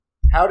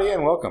Howdy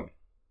and welcome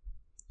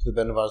to the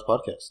Ben Navarro's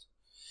podcast.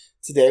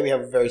 Today we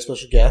have a very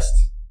special guest.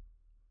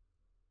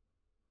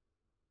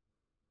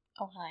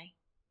 Oh, hi.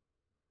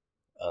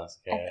 Oh,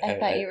 okay. I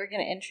thought you were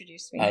going to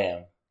introduce me. I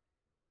am.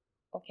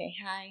 Okay,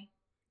 hi.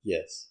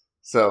 Yes.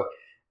 So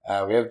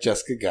we have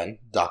Jessica Gunn,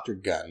 Dr.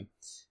 Gunn,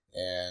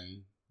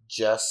 and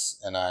Jess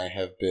and I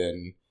have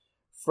been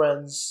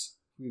friends.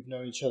 We've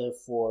known each other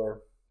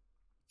for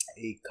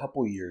a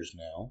couple years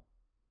now,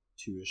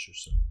 two-ish or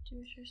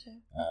so.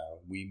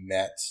 We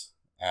met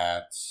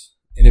at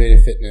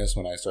Innovative Fitness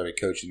when I started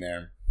coaching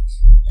there,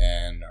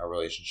 and our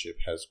relationship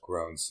has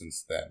grown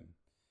since then.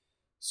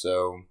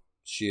 So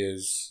she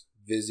is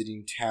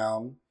visiting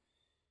town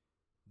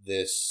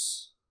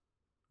this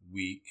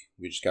week.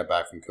 We just got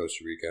back from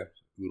Costa Rica,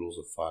 oodles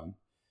of fun,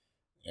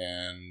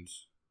 and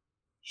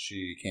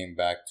she came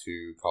back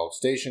to College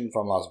Station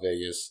from Las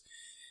Vegas,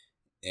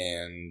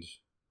 and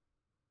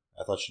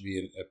I thought she'd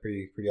be a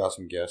pretty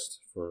awesome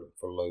guest for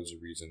loads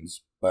of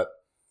reasons. But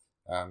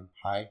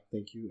hi,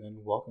 thank you,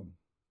 and welcome,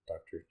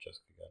 Dr.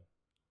 Jessica Gunn.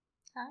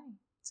 Hi,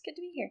 it's good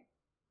to be here.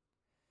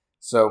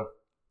 So,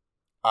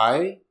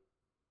 I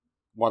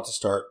want to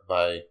start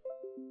by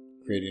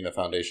creating a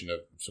foundation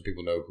so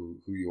people know who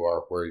you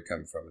are, where you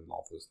come from, and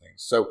all those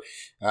things. So,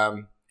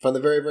 from the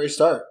very, very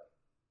start,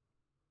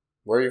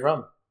 where are you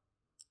from?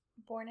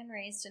 Born and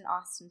raised in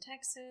Austin,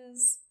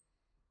 Texas.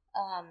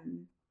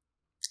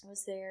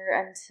 Was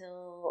there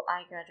until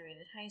I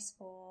graduated high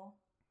school.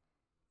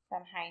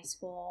 From high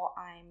school,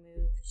 I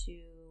moved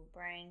to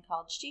Bryan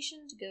College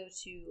Station to go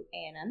to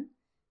A&M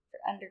for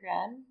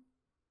undergrad.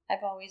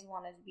 I've always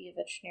wanted to be a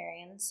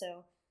veterinarian,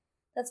 so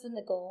that's been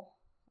the goal,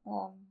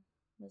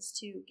 was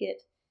to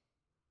get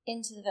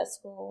into the vet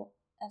school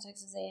at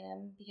Texas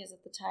A&M, because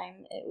at the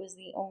time it was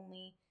the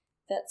only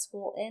vet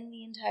school in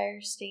the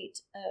entire state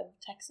of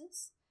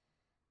Texas.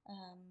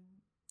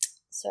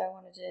 So I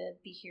wanted to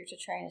be here to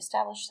try and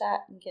establish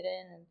that and get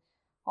in and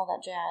all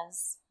that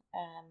jazz.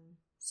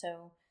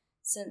 So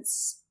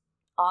since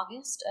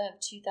August of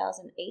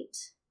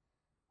 2008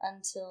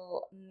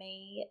 until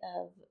May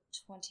of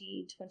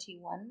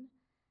 2021,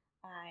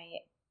 I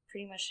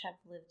pretty much have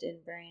lived in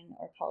Bryan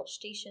or College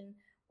Station.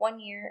 1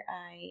 year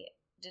I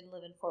did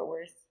live in Fort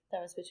Worth.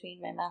 That was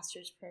between my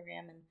master's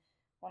program and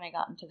when I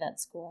got into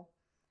vet school.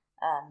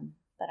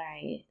 But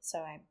I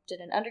did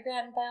an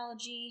undergrad in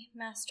biology,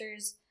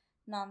 master's,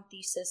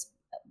 non-thesis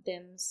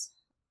BIMS,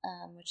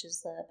 which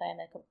is the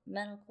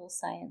biomedical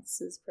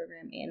sciences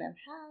program A&M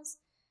has,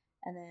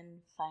 and then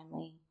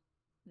finally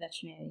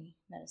veterinary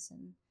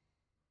medicine.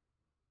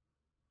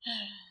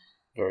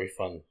 Very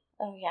fun.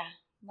 Oh yeah,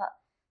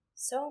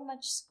 so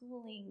much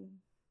schooling.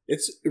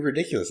 It's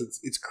ridiculous.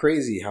 It's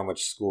crazy how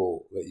much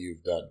school that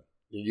you've done.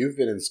 You've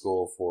been in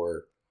school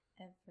for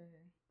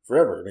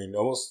forever. I mean,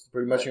 almost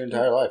pretty much your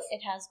entire life.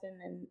 It has been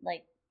in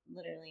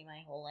literally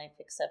my whole life,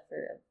 except for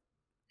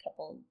a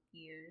couple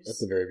years. At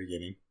the very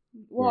beginning.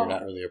 Well, you're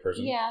not really a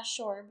person. Yeah,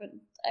 sure, but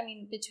I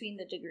mean, between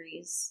the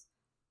degrees.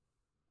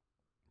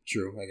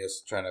 True, I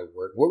guess trying to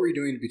work. What were you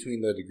doing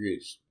between the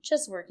degrees?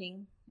 Just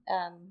working.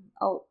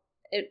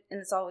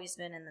 It's always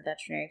been in the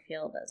veterinary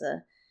field as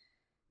a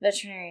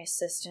veterinary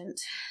assistant,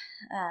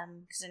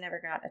 because I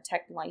never got a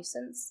tech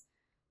license,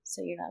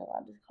 so you're not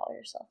allowed to call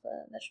yourself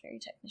a veterinary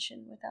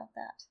technician without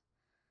that.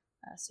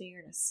 So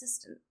you're an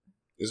assistant.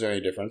 Is there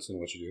any difference in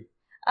what you do?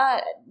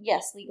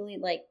 Yes, legally,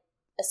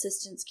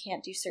 assistants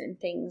can't do certain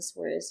things,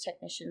 whereas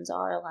technicians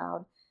are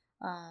allowed,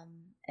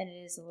 and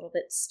it is a little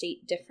bit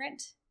state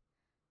different.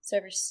 So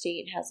every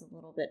state has a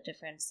little bit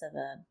difference of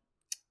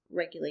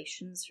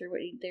regulations for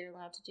what they're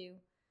allowed to do.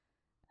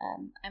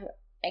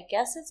 I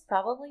guess it's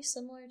probably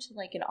similar to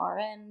an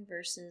RN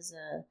versus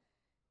a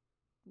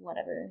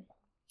whatever.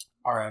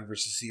 RN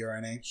versus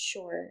CRNA?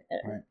 Sure.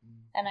 Right.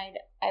 And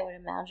I would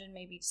imagine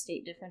maybe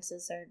state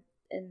differences are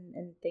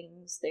in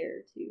things there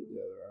too.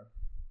 Yeah, there are.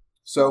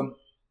 So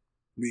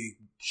we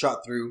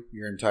shot through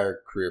your entire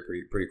career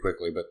pretty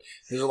quickly, but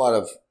there's a lot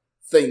of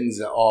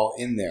things all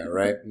in there,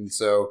 right? And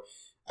so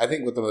I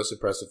think what the most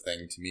impressive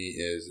thing to me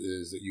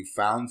is that you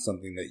found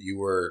something that you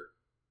were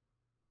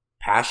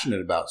passionate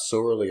about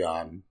so early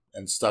on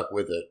and stuck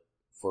with it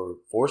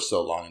for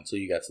so long until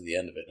you got to the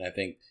end of it. And I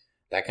think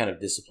that kind of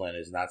discipline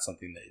is not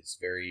something that is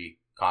very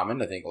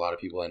common. I think a lot of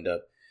people end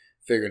up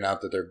figuring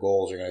out that their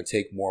goals are going to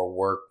take more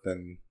work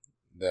than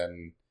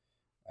they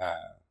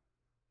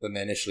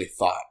initially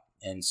thought.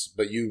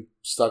 But you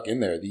stuck in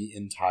there the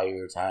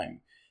entire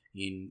time.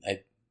 And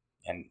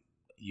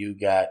you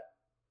got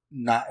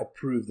not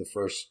approved the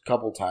first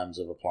couple times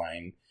of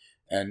applying.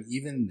 And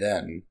even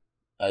then,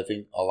 I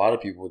think a lot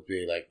of people would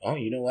be like, oh,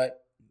 you know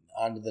what?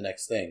 On to the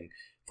next thing.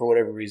 For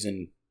whatever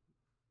reason,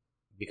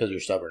 because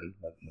you're stubborn,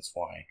 that's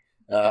why.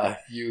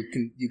 You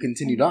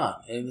continued on.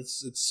 And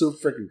it's so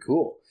freaking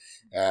cool.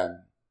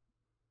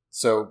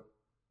 So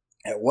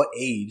at what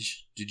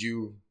age did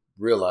you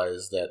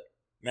realize that,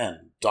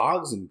 man,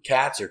 dogs and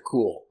cats are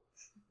cool?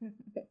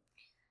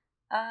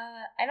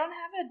 I don't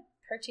have a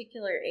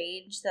particular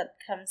age that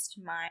comes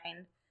to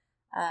mind.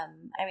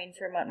 I mean,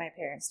 from what my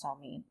parents told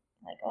me,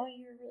 oh,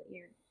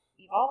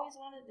 you've always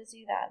wanted to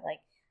do that.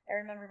 Like, I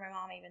remember my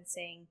mom even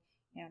saying,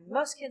 you know,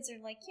 most kids are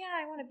like, yeah,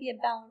 I want to be a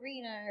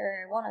ballerina,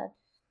 or I want to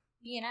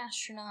be an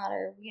astronaut,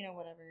 or, you know,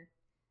 whatever.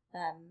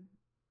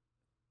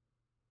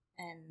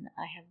 And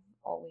I have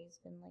always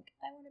been like,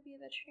 I want to be a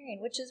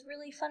veterinarian, which is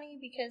really funny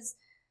because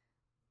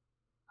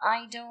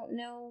I don't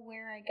know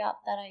where I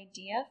got that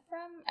idea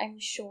from. I'm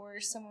sure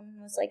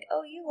someone was like,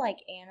 oh, you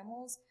like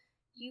animals,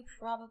 you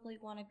probably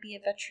want to be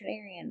a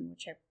veterinarian,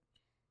 which I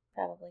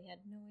probably had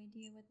no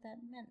idea what that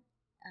meant.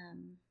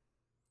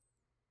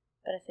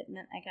 But if it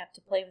meant I got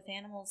to play with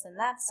animals, then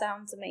that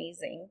sounds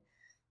amazing.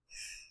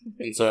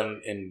 And so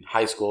in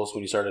high school, so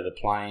when you started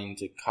applying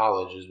to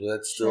colleges, was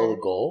that still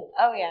the goal?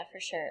 Oh, yeah, for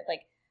sure.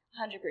 Like,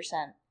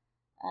 100%.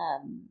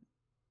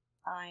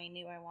 I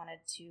knew I wanted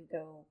to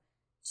go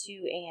to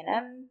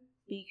A&M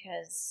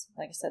because,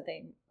 like I said,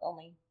 they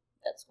only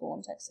vet school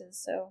in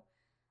Texas. So,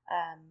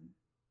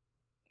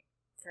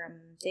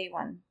 from day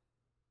one,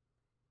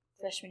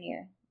 freshman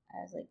year,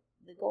 I was like,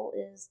 the goal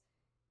is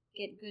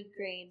get good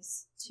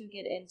grades to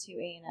get into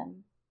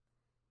A&M.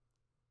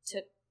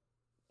 Took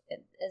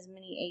as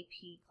many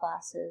AP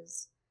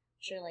classes,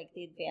 sure, like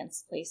the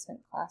advanced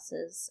placement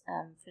classes,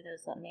 for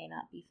those that may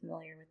not be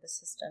familiar with the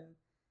system,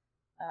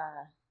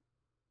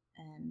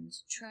 and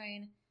try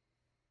and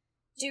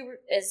do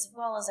as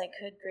well as I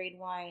could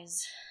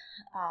grade-wise,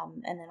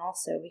 and then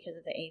also, because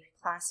of the AP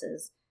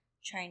classes,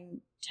 try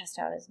and test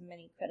out as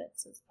many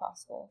credits as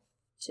possible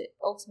to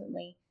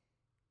ultimately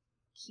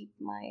keep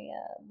my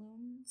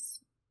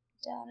loans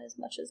down as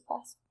much as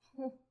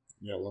possible.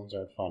 Yeah, loans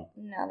aren't fun.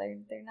 No,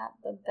 they're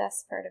not the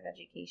best part of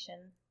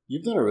education.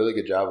 You've done a really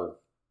good job of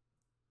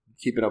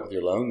keeping up with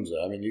your loans.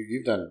 I mean,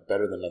 you've done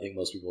better than I think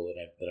most people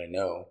that I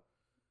know.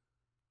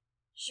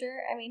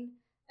 Sure. I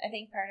mean, I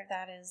think part of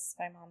that is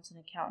my mom's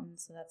an accountant,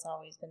 so that's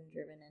always been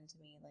driven into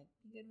me. Like,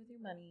 be good with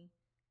your money.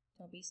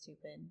 Don't be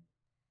stupid.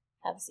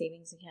 Have a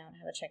savings account.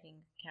 Have a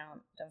checking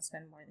account. Don't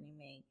spend more than you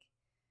make.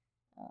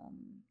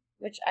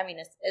 Which, I mean,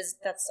 is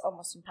that's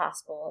almost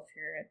impossible if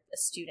you're a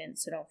student,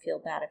 so don't feel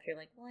bad if you're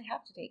like, well, I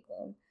have to take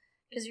loan.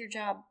 Because your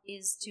job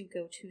is to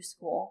go to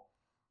school.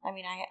 I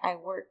mean, I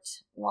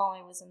worked while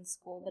I was in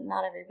school, but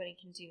not everybody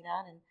can do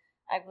that. And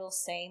I will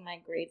say my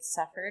grades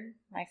suffered.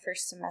 My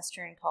first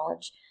semester in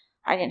college,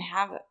 I didn't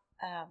have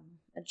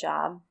a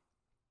job.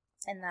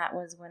 And that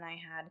was when I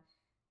had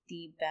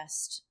the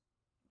best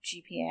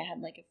GPA. I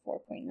had like a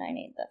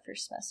 4.98 that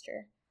first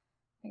semester.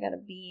 I got a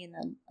B in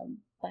a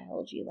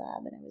biology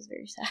lab, and I was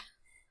very sad.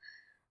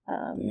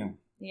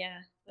 Yeah,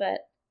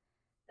 but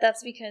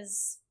that's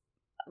because,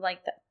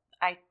 like,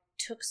 I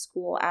took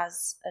school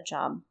as a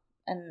job,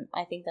 and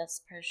I think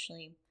that's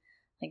partially,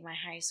 like, my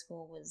high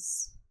school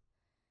was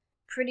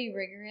pretty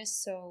rigorous,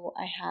 so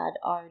I had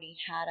already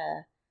had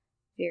a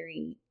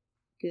very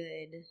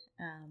good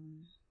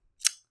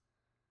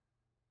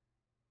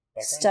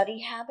study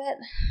habit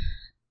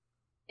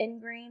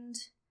ingrained.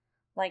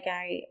 Like,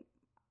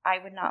 I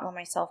would not let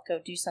myself go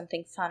do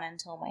something fun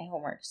until my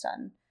homework's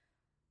done.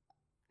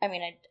 I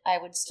mean, I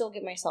would still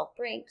give myself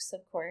breaks,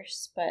 of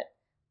course, but,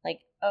 like,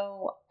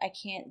 oh, I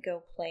can't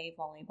go play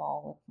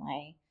volleyball with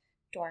my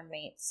dorm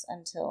mates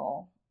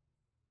until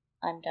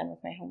I'm done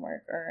with my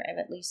homework, or I've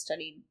at least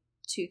studied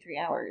 2-3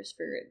 hours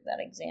for that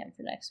exam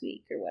for next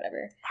week or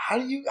whatever. How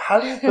do you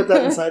put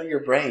that inside of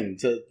your brain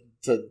to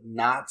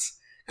not?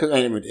 Because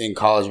in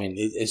college, I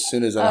mean, as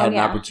soon as I had an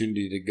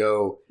opportunity to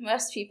go,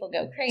 most people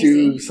go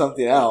crazy. Do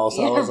something else.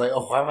 Yeah. I was like,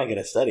 oh, why am I going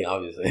to study?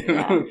 Obviously,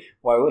 yeah.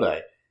 Why would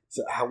I?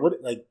 So how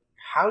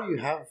do you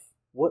have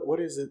what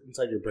is it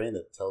inside your brain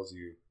that tells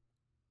you?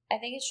 I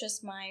think it's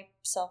just my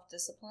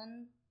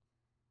self-discipline.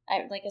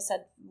 Like I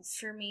said,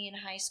 for me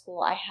in high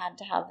school, I had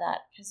to have that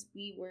because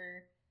we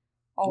were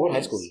always... What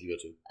high school did you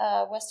go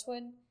to?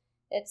 Westwood.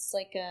 It's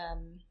like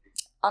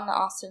on the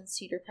Austin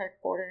Cedar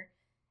Park border.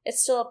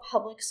 It's still a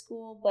public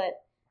school,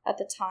 but at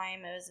the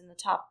time it was in the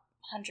top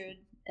 100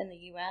 in the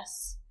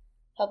U.S.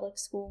 public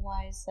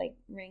school-wise, like,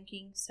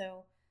 ranking.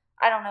 So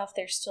I don't know if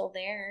they're still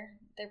there.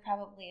 They're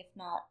probably, if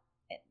not,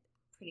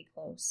 pretty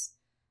close.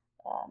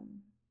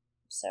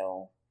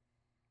 So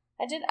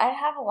I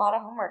have a lot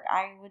of homework.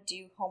 I would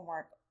do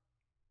homework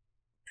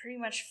pretty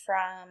much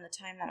from the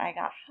time that I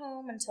got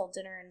home until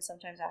dinner, and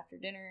sometimes after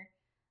dinner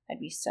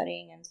I'd be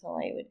studying until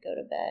I would go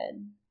to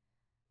bed.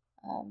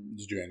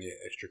 Did you do any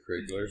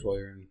extracurriculars while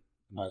you were in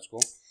high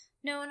school?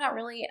 No, not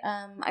really.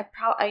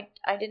 I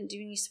didn't do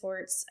any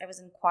sports. I was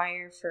in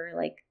choir for,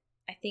 like,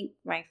 I think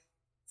my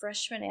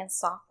freshman and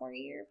sophomore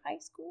year of high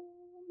school,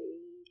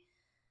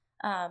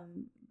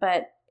 maybe.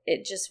 But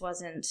it just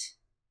wasn't.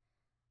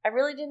 I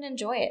really didn't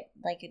enjoy it.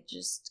 Like, it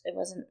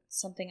wasn't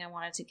something I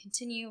wanted to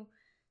continue,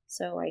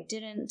 so I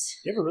didn't.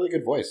 You have a really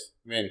good voice.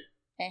 I mean,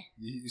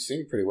 you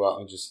sing pretty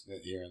well. Just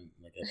here in,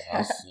 like, at the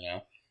house, you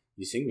know,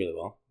 you sing really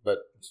well, but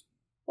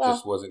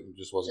just wasn't for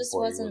you.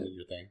 Wasn't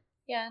your thing.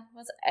 Yeah,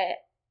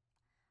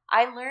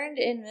 I learned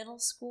in middle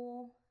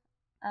school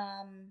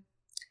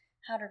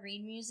how to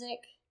read music,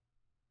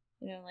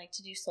 you know, like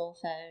to do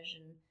solfege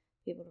and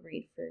be able to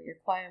read for your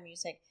choir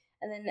music.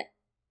 And then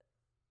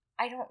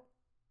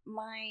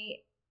my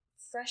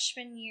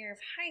freshman year of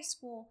high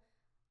school,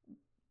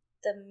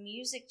 the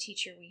music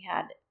teacher we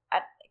had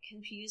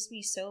confused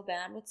me so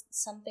bad with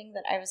something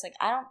that I was like,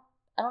 I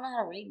don't know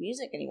how to read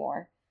music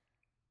anymore.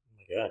 Oh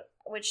my God.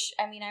 Which,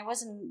 I mean, I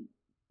was in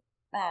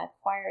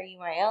choir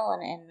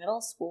UIL in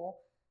middle school,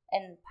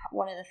 and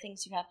one of the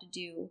things you have to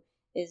do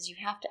is you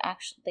have to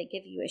actually, they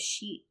give you a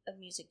sheet of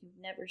music you've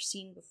never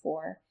seen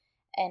before,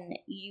 and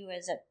you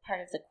as a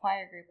part of the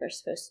choir group are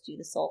supposed to do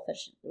the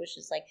solfege, which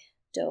is like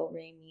do,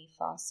 re, mi,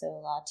 fa,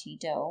 sol, la, ti,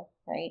 do,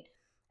 right?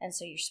 And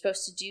so you're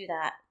supposed to do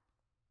that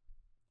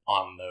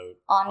on note,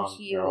 on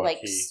cue,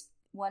 like key.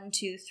 1,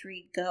 2,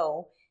 3,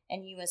 go,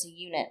 and you as a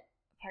unit,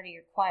 part of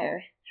your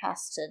choir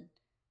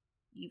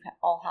you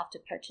all have to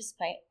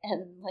participate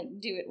and like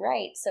do it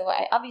right. So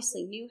I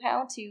obviously knew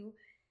how to,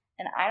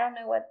 and I don't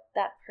know what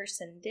that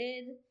person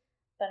did,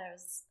 but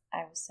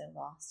I was so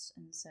lost,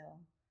 and so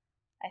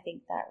I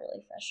think that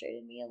really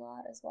frustrated me a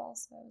lot as well.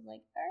 So I was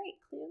like, all right,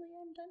 clearly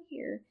I'm done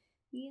here.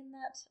 Me and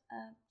that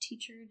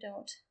teacher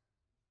don't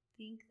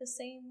think the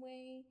same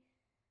way.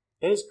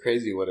 That is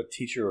crazy what a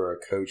teacher or a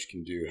coach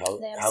can do.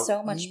 They have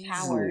so much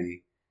power.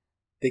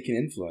 They can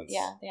influence.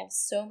 Yeah, they have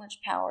so much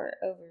power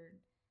over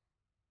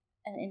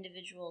an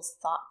individual's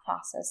thought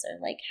process, or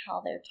like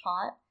how they're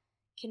taught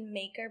can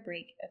make or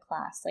break a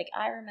class. Like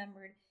I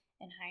remembered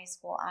in high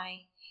school,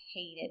 I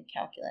hated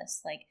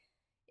calculus. Like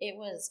it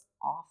was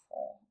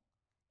awful.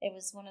 It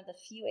was one of the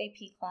few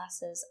AP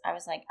classes I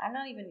was like, I'm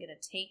not even going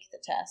to take the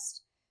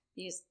test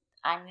because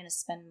I'm going to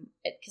spend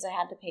it, because I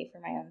had to pay for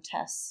my own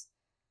tests.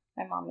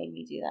 My mom made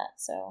me do that.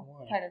 So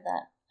part of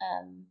that,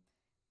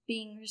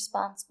 being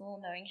responsible,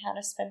 knowing how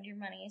to spend your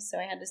money. So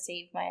I had to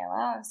save my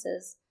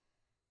allowances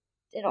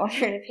in order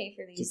to pay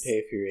for these. To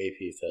pay for your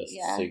AP test,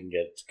 yeah. So you can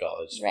get to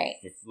college. Right.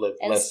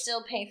 And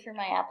still pay for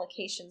my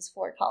applications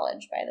for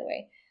college, by the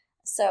way.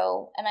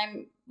 So, and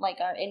I'm like,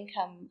 our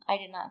income, I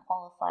did not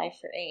qualify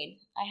for aid.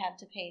 I had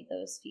to pay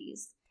those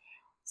fees.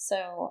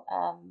 So,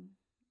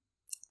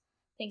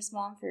 thanks,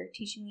 Mom, for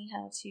teaching me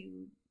how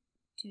to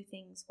do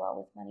things well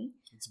with money.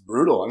 It's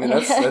brutal. I mean,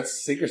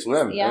 that's sink or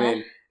swim. Yeah. I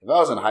mean, if I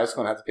was in high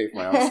school and had to pay for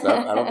my own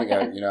stuff, I don't think I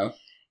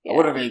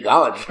wouldn't have been in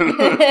college.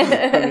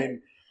 I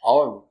mean,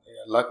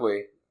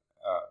 luckily,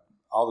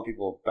 all the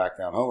people back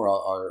down home,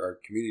 our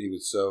community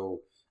was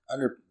so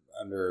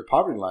under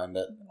poverty line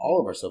that all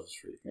of our stuff was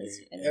free.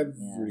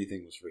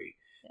 Everything was free.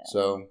 Yeah.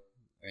 So,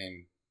 I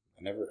mean,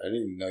 I didn't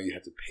even know you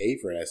had to pay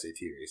for an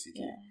SAT or ACT.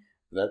 Yeah.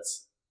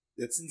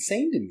 That's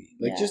insane to me.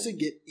 Like just to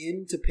get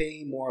into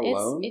paying more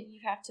alone.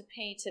 You have to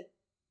pay to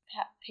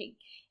pay.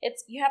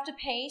 You have to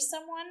pay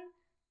someone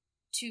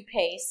to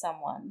pay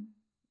someone.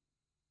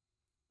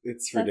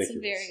 It's ridiculous. That's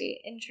a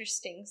very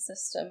interesting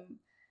system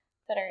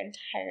that our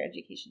entire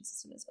education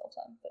system is built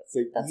on. But it's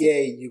like,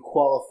 you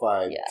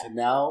qualified to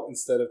now,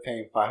 instead of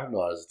paying $500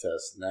 a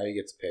test, now you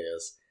get to pay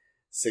us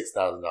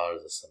 $6,000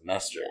 a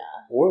semester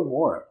or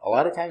more. A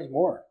lot of times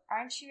more.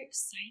 Aren't you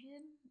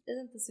excited?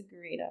 Isn't this a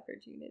great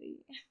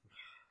opportunity?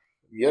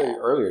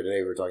 Earlier today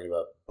we were talking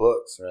about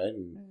books, right?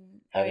 And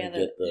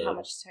how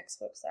much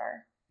textbooks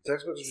are.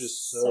 Textbooks are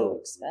just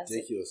so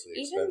ridiculously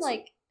expensive. Even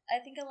like, I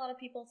think a lot of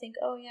people think,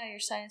 oh yeah,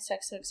 your science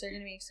textbooks are going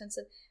to be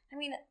expensive. I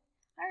mean,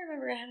 I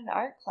remember I had an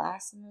art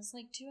class and it was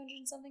like $200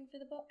 and something for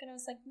the book, and I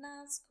was like,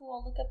 nah, it's cool.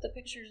 I'll look up the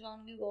pictures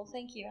on Google.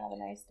 Thank you. Have a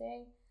nice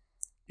day.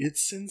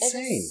 It's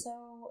insane. It is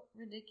so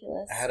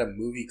ridiculous. I had a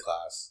movie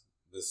class,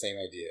 the same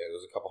idea. It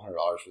was a couple $100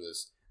 for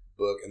this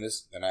book, and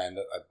I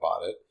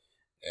bought it,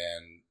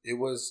 and it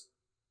was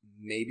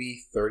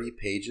maybe 30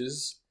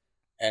 pages,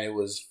 and it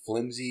was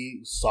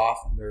flimsy,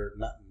 soft, or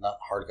not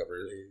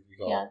hardcover. You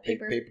call it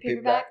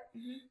paperback,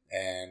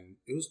 and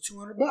it was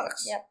 $200.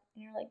 Yep,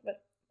 and you're like,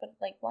 but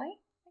like, why?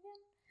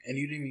 And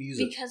you didn't even use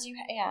it. Because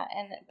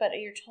but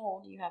you're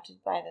told you have to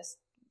buy this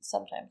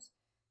sometimes.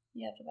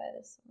 You have to buy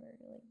this, or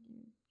like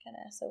you kind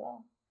of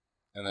SOL.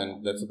 And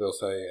then that's what they'll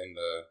say in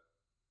the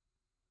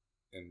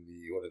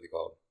what are they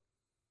called?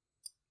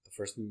 The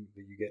first thing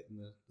that you get in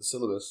the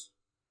syllabus.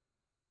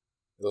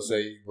 They'll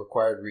say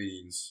required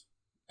readings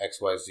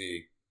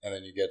XYZ, and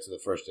then you get to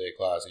the first day of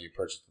class and you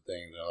purchase the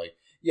thing, and they're like,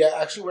 "Yeah,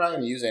 actually, we're not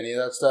going to use any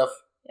of that stuff."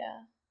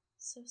 Yeah,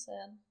 so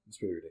sad. It's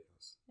pretty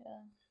ridiculous.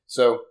 Yeah.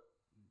 So.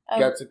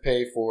 Got to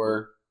pay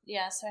for,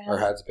 so I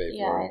had to pay for.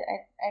 Yeah,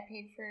 I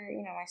paid for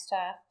my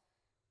stuff.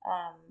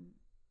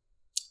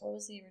 What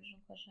was the original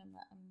question?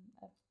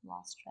 I've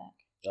lost track.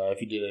 If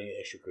you did any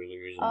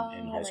extracurriculars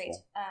in high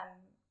school.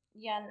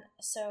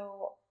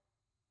 So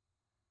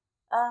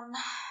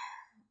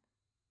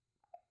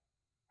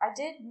I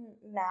did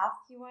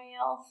math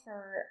UIL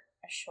for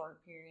a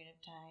short period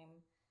of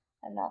time.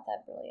 I'm not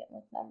that brilliant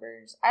with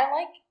numbers. I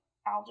like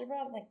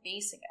algebra, like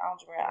basic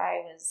algebra.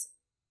 I was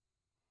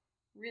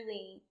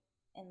really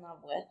in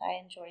love with. I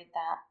enjoyed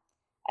that.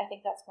 I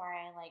think that's why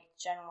I like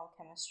general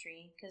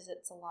chemistry, because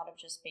it's a lot of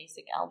just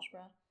basic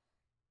algebra.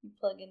 You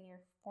plug in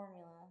your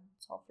formula,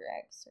 solve for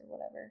X or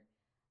whatever.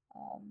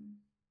 I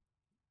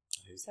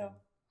hate chem.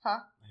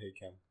 I hate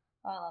chem.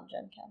 Oh, I love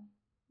Gen Chem.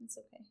 It's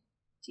okay.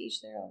 To each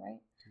their own,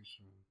 right?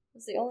 It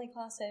was the only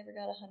class I ever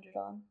got 100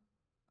 on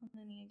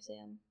any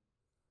exam.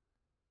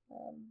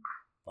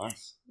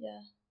 Nice.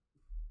 Yeah.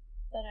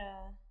 But,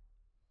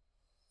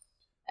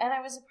 and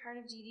I was a part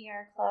of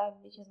DDR Club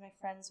because my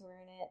friends were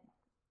in it.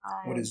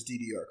 What is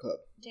DDR Club?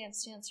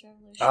 Dance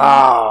Revolution.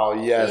 Oh,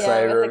 yes,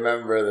 I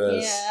remember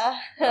this. Yeah.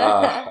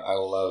 I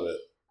love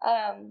it.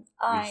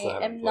 I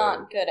am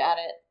not good at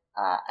it.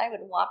 I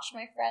would watch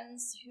my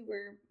friends who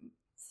were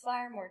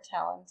far more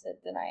talented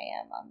than I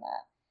am on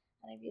that.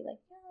 And I'd be like,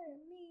 you're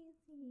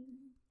amazing.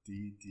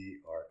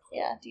 DDR Club.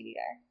 Yeah,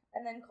 DDR.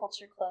 And then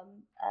Culture Club,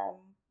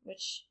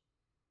 which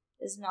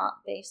is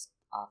not based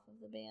off of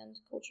the band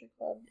Culture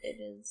Club. It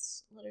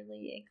is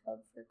literally a club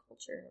for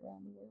culture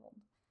around the world.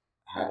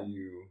 How do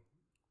you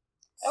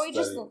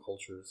study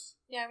cultures?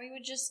 Yeah, we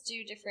would just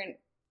do different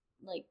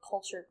like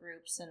culture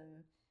groups,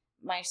 and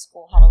my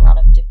school had a lot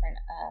of different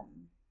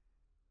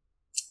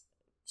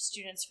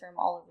students from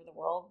all over the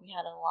world. We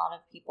had a lot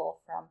of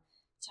people from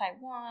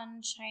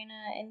Taiwan,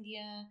 China,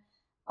 India,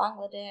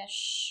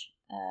 Bangladesh,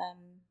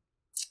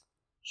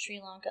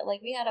 Sri Lanka.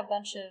 Like, we had a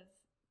bunch of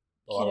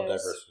kiddos. A lot of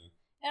diversity.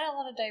 And a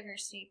lot of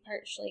diversity,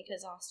 partially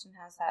because Austin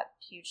has that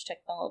huge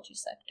technology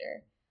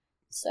sector.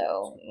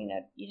 So, you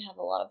know, you'd have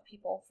a lot of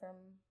people from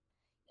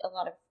a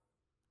lot of,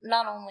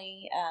 not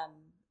only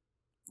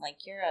like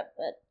Europe,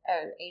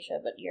 or Asia,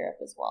 but Europe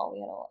as well. We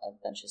had a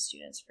bunch of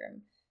students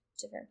from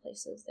different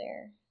places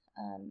there.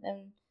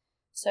 And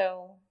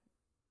so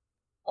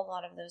a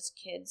lot of those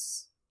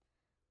kids,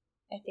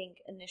 I think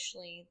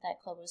initially that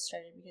club was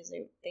started because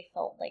they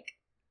felt like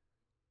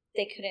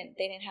they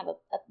didn't have a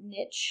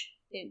niche.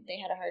 They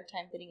had a hard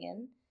time fitting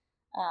in.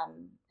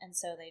 And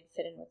so they'd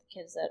fit in with the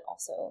kids that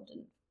also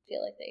didn't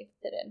feel like they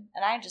fit in.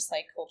 And I just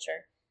like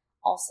culture.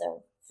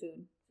 Also,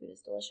 food. Food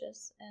is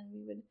delicious. And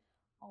we would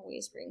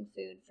always bring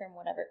food from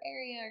whatever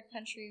area or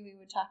country we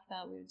would talk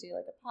about. We would do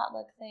like a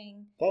potluck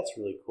thing. That's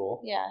really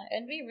cool. Yeah,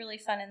 it'd be really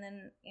fun. And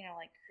then, you know,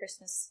 like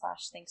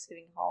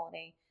Christmas/Thanksgiving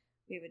holiday,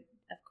 we would,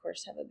 of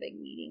course, have a big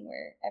meeting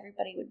where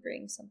everybody would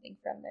bring something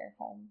from their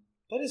home.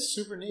 That is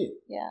super neat.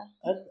 Yeah.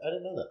 I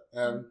didn't know that.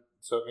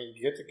 So, I mean,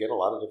 you get a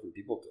lot of different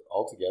people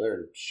all together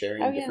and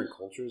sharing different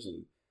cultures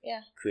and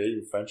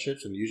creating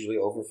friendships, and usually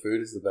over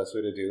food is the best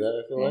way to do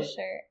that, I feel like.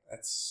 Sure.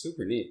 That's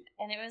super neat.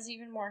 And it was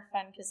even more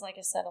fun because, like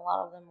I said, a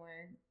lot of them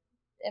were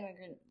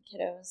immigrant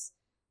kiddos.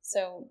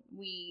 So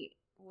we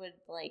would,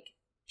 like,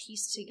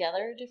 piece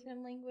together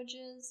different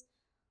languages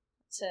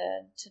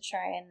to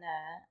try and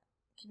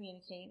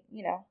communicate,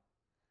 you know,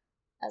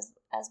 as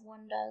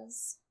one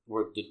does.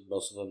 Did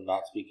most of them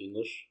not speak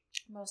English?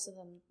 Most of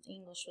them,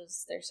 English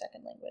was their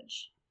second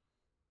language.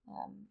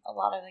 A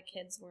lot of the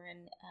kids were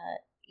in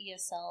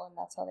ESL, and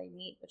that's how they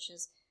meet, which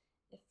is,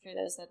 if for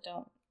those that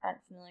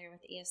aren't familiar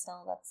with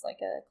ESL, that's like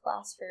a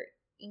class for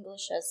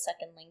English as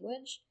second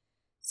language.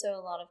 So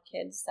a lot of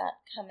kids that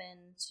come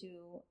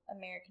into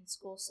American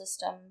school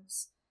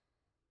systems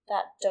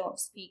that don't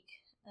speak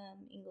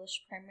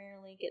English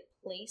primarily get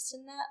placed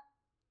in that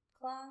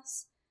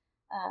class,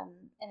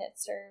 and it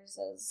serves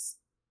as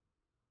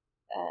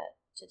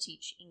to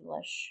teach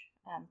English,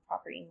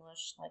 proper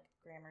English, like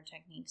grammar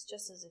techniques,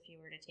 just as if you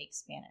were to take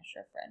Spanish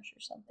or French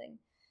or something.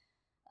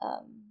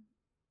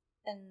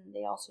 And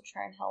they also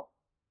try and help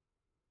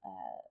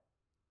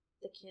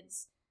the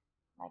kids,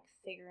 like,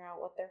 figure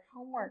out what their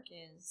homework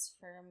is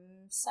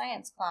from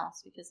science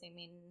class, because they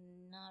may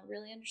not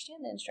really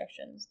understand the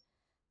instructions.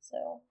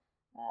 So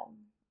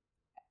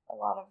a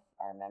lot of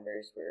our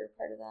members were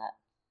part of that.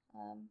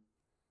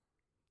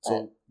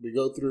 So we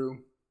go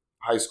through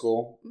high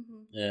school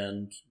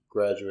and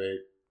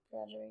graduate,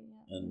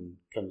 and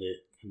come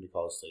to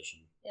College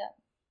Station. Yeah.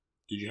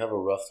 Did you have a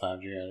rough time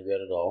during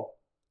undergrad at all?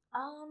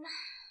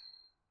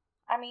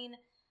 I mean,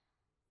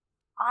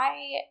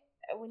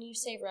 when you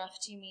say rough,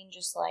 do you mean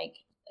just like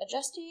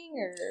adjusting,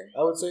 or?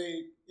 I would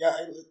say, yeah.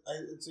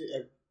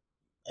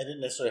 I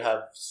didn't necessarily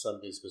have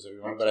something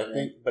specific one, but I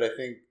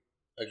think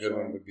a good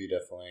one would be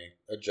definitely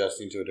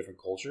adjusting to a different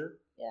culture.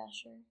 Yeah,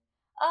 sure.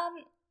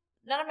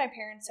 None of my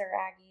parents are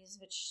Aggies,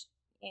 which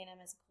A&M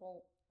is a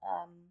cult.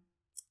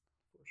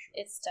 For sure.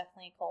 It's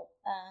definitely a cult.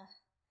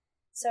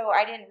 So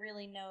I didn't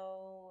really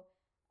know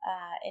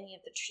any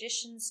of the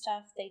tradition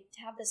stuff. They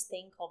have this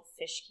thing called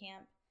fish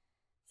camp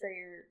for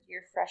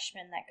your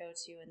freshmen that go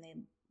to, and they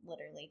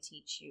literally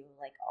teach you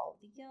like all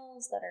the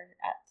yells that are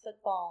at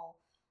football.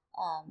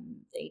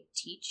 They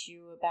teach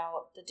you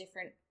about the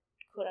different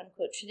quote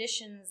unquote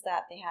traditions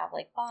that they have,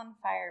 like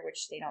bonfire,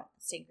 which they don't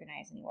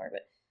synchronize anymore,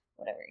 but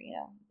whatever, you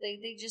know.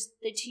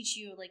 They teach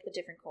you like the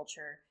different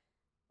culture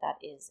that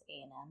is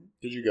A&M.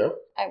 Did you go?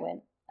 I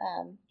went.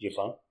 Did you have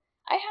fun?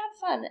 I had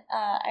fun.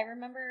 I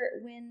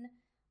remember when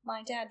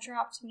my dad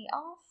dropped me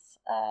off,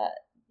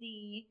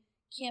 the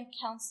camp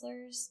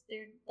counselors,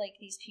 they're like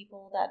these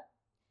people that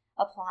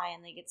apply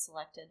and they get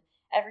selected.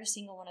 Every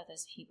single one of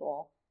those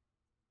people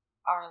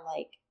are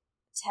like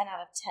 10 out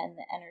of 10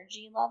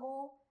 energy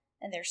level,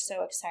 and they're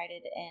so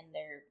excited, and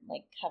they're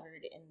like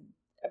covered in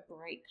a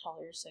bright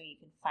color so you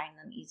can find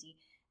them easy.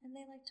 and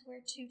they like to wear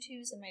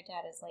tutus. And my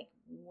dad is like,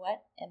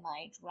 what am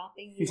I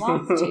dropping you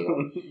off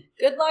to?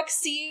 Good luck.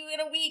 See you in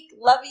a week.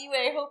 Love you.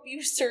 I hope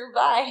you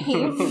survive.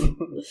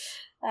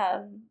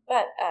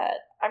 But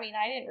I mean,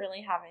 I didn't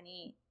really have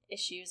any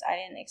issues. I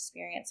didn't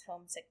experience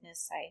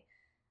homesickness.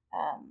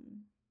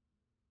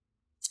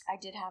 I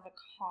did have a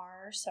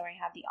car, so I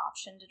had the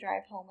option to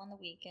drive home on the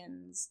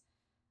weekends,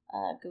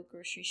 go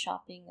grocery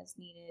shopping as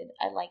needed.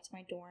 I liked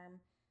my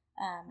dorm.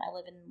 I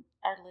lived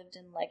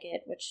in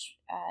Leggett, which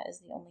is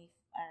the only,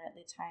 at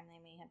the time they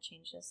may have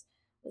changed this,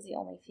 was the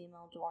only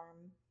female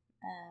dorm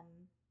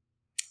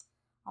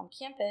on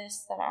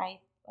campus that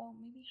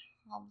maybe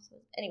Hobbs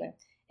was. Anyway,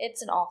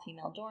 it's an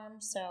all-female dorm,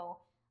 so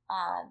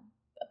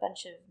a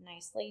bunch of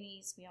nice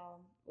ladies. We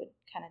all would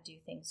kind of do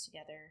things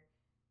together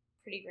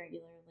pretty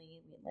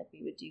regularly. Like,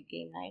 we would do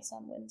game nights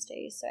on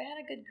Wednesdays. So I had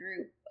a good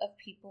group of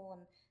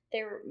people,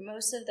 and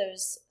most of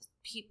those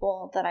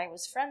people that I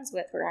was friends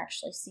with were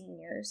actually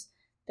seniors.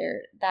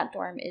 That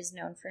dorm is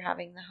known for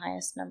having the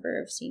highest number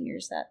of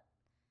seniors that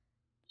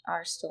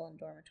are still in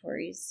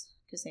dormitories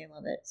because they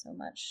love it so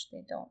much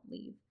they don't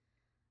leave.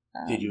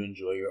 Did you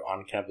enjoy your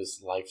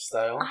on-campus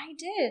lifestyle? I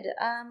did.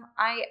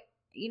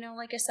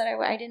 Like I said,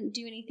 I didn't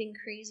do anything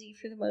crazy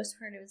for the most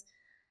part. It was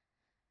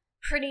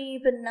pretty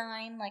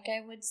benign. Like,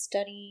 I would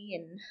study,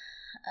 and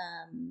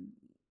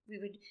we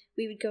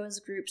would go as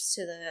groups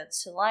to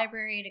the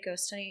library to go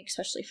study,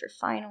 especially for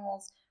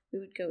finals. We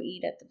would go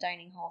eat at the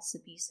dining hall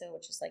Sabiso,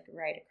 which is like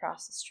right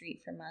across the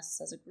street from us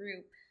as a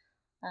group.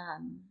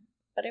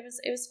 But it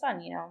was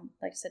fun,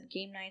 Like I said,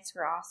 game nights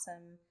were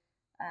awesome.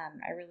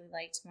 I really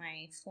liked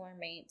my floor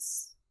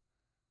mates.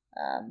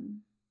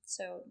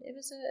 So it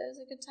was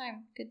a good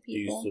time. Good people. Do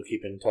you still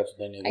keep in touch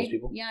with any of those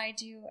people? Yeah, I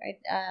do.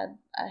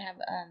 I have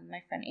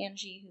my friend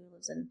Angie, who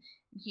lives in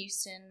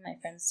Houston. My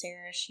friend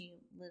Sarah, she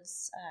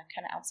lives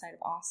kind of outside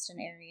of Austin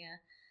area.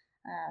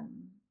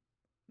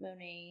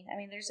 Monet. I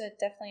mean, there's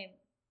definitely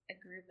a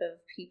group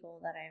of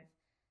people that I've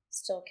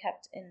still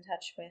kept in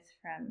touch with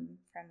from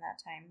that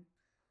time.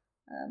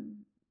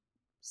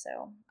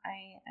 So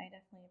I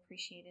definitely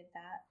appreciated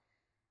that.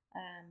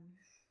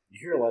 You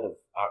hear a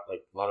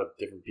lot of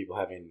different people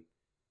having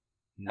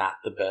not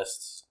the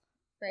best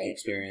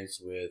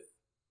experience with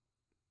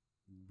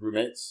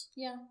roommates.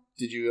 Yeah.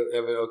 Did you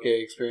have an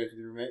okay experience with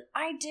your roommate?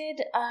 I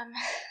did.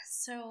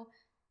 So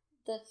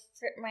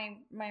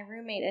my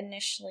roommate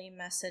initially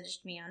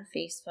messaged me on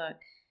Facebook,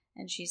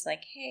 and she's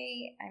like,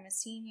 "Hey, I'm a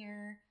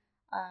senior.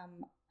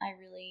 I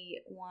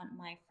really want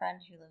my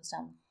friend who lives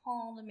down the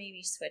hall to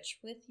maybe switch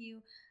with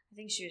you." I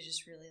think she was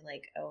just really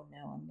like, "Oh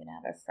no, I'm gonna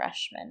have a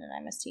freshman, and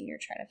I'm a senior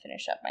trying to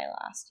finish up my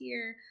last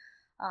year."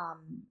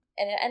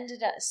 And it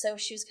ended up, so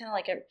she was kind of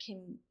like,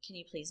 "Can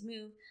you please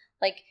move?"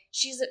 Like,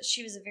 she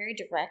was a very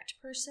direct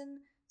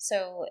person,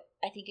 so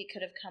I think it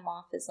could have come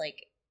off as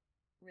like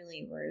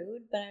really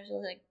rude, but I was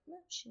really like,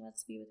 well, she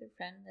wants to be with her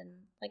friend,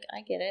 and like,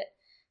 I get it.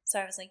 So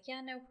I was like, yeah,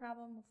 no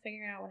problem. We'll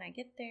figure it out when I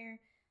get there.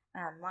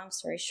 Long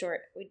story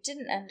short, we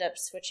didn't end up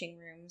switching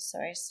rooms, so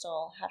I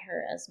still had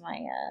her as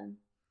my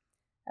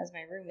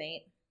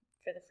roommate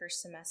for the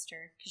first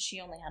semester because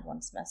she only had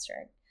one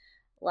semester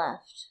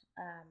left.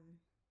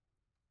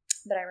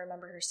 But I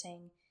remember her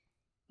saying,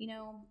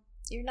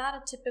 "You're not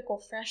a typical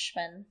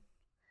freshman.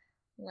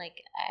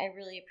 Like, I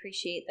really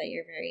appreciate that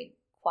you're very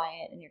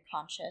quiet and you're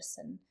conscious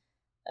and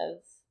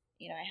of,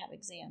 I have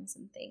exams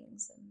and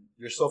things, and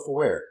you're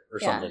self-aware or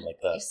something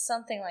like that."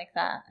 Something like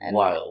that. And,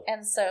 wild.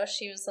 And so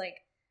she was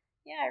like,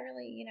 "Yeah, I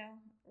really,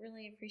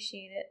 really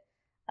appreciate it."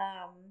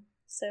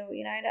 So,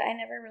 I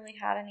never really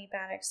had any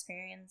bad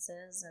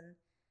experiences, and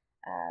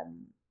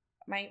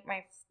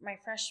my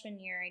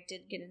freshman year, I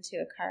did get into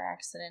a car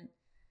accident,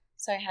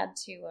 so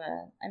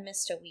I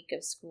missed a week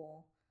of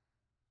school,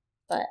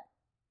 but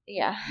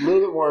yeah. A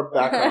little bit more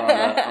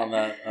background on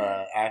that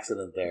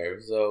accident there.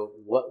 So,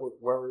 where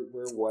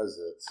was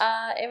it?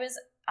 It was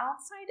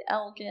outside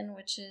Elgin,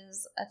 which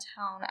is a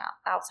town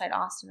outside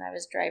Austin. I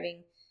was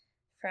driving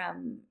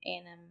from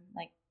A&M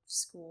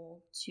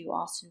school to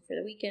Austin for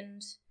the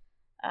weekend,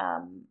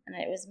 and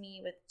it was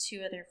me with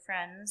two other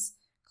friends,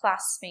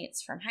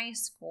 classmates from high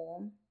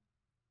school,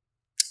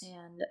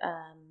 and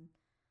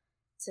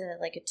it's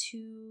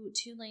a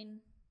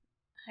two-lane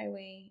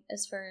highway.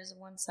 As far as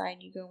one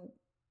side, you go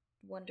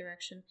one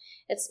direction.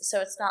 It's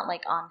not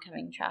like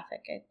oncoming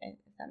traffic, if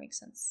that makes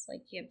sense.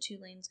 Like, you have two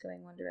lanes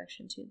going one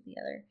direction to the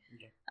other.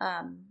 Okay.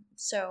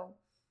 So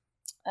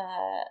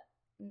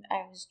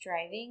I was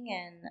driving,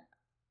 and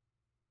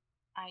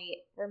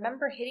I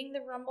remember hitting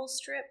the rumble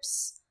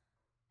strips,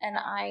 and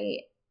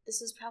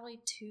this was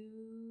probably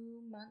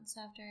 2 months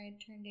after I had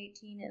turned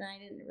 18, and I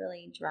didn't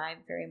really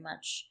drive very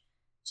much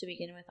to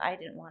begin with. I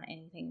didn't want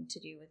anything to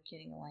do with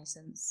getting a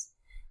license.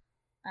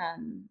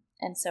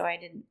 And so I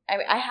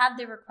had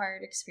the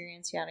required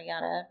experience, yada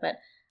yada,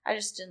 but I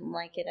just didn't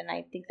like it, and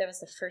I think that was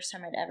the first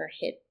time I'd ever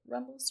hit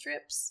rumble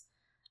strips.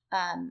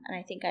 And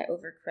I think I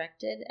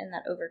overcorrected, and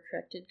that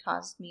overcorrected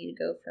caused me to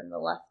go from the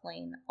left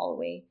lane all the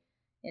way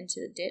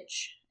into the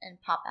ditch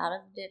and pop out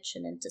of the ditch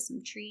and into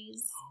some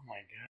trees. Oh my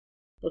god.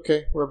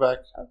 Okay, we're back.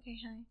 Okay,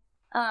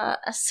 hi.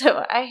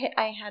 So I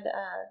had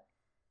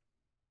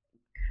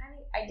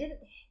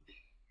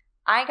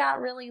I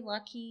got really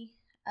lucky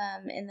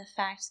in the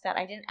fact that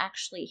I didn't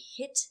actually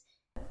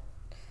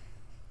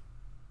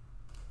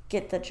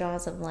get the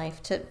jaws of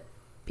life to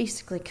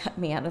basically cut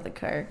me out of the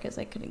car because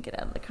I couldn't get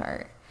out of the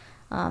car.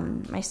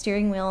 My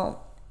steering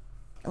wheel,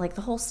 like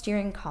the whole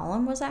steering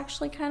column, was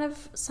actually kind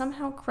of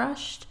somehow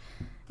crushed,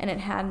 and it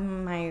had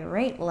my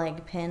right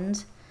leg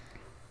pinned.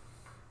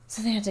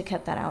 So they had to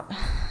cut that out.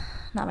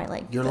 Not my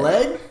leg. Your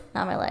leg?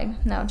 Not my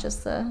leg. No,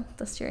 just the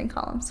steering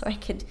column, so I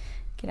could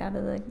get out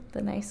of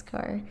the nice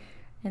car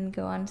and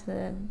go on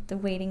to the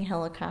waiting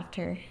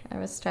helicopter. I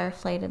was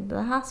star-flighted to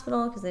the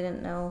hospital because they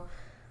didn't know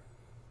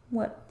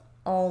what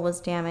all was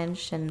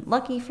damaged. And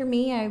lucky for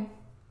me, I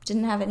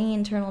didn't have any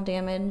internal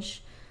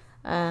damage.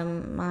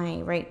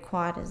 My right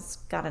quad has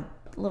got a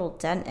little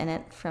dent in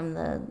it from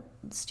the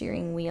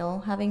steering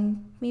wheel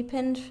having me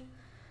pinned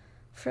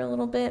for a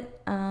little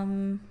bit.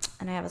 And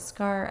I have a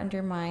scar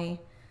under my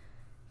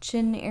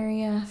chin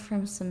area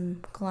from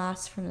some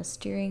glass from the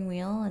steering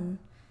wheel, and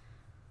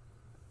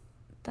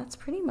that's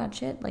pretty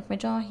much it. Like, my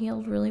jaw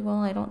healed really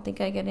well. I don't think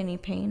I get any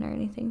pain or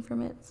anything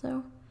from it.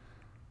 So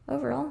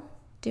overall,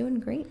 doing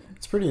great.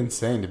 It's pretty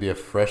insane to be a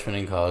freshman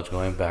in college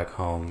going back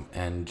home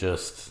and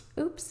just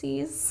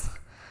oopsies.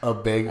 A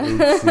big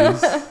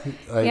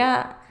oopsies.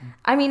 Yeah.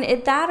 I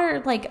mean, that or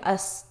like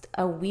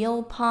a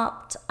wheel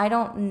popped. I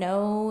don't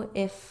know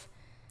if...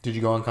 Did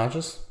you go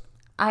unconscious?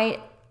 I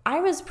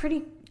was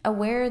pretty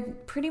aware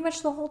pretty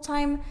much the whole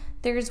time.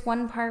 There's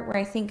one part where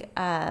I think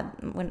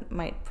when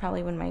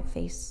my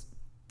face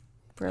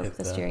broke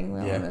the steering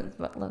wheel, and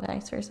the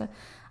vice versa.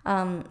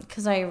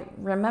 Because I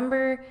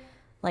remember,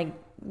 like,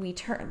 we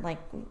turned, like,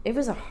 it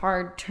was a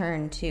hard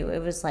turn too. It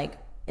was like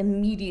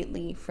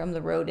immediately from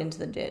the road into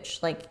the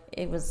ditch. Like,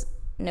 it was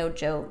no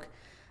joke.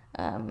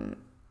 And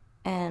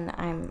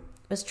I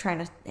was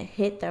trying to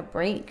hit the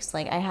brakes.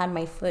 Like, I had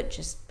my foot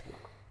just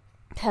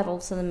pedal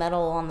to the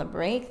metal on the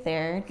brake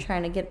there,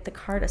 trying to get the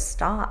car to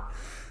stop.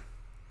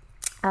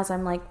 As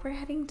I'm like, we're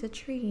heading to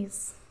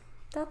trees.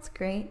 That's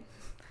great.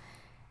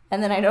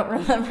 And then I don't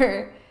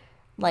remember,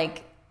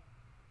 like,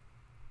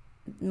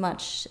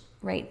 much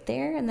right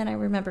there. And then I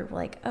remember,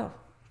 like, oh,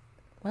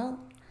 well,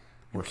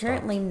 I'm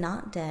currently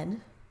not dead.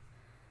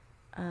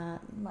 I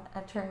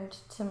turned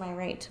to my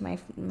right to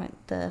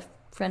the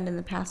friend in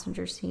the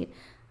passenger seat.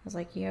 I was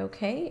like, you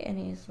okay? And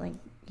he's like,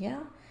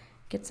 yeah.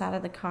 Gets out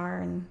of the car,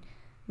 and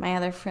my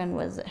other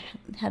friend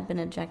had been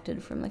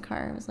ejected from the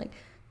car. I was like,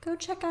 go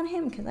check on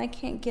him because I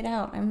can't get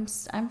out. I'm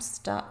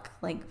stuck.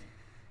 Like,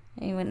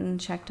 and he went and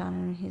checked on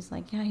him. And he's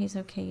like, yeah, he's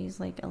okay. He's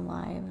like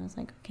alive. And I was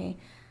like, okay,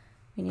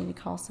 we need to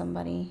call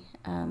somebody.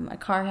 A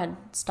car had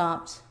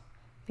stopped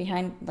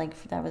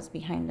that was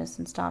behind us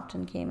and stopped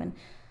and came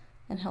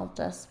and helped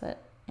us.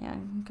 But yeah,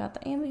 got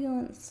the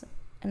ambulance,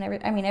 and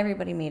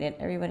everybody made it.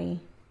 Everybody.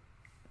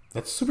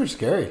 That's super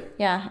scary.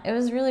 Yeah, it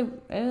was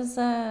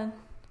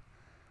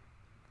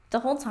the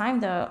whole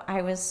time, though,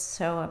 I was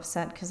so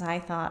upset because I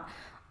thought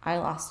I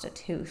lost a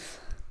tooth.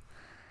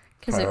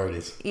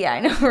 Priorities. Yeah, I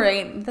know,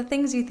 right? The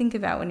things you think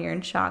about when you're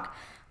in shock.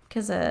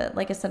 Because,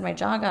 like I said, my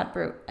jaw got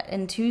broke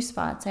in two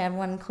spots. I had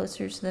one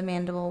closer to the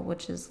mandible,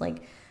 which is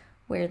like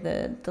where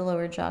the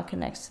lower jaw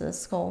connects to the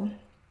skull.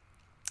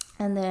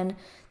 And then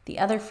the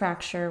other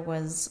fracture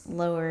was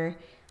lower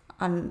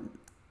on,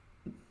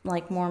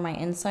 like, more my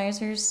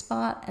incisors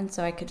spot, and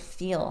so I could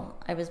feel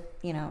I was,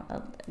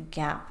 a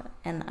gap,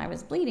 and I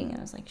was bleeding, and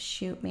I was like,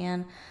 shoot,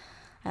 man,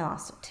 I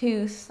lost a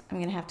tooth. I'm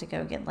gonna have to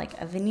go get like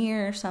a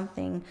veneer or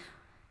something,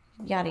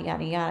 yada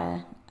yada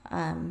yada.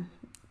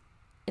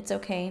 It's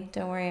okay,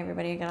 don't worry,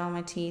 everybody, I got all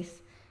my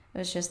teeth. It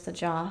was just the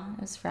jaw.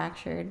 It was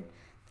fractured.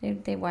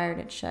 They wired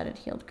it shut. It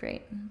healed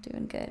great. I'm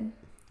doing good.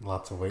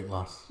 Lots of weight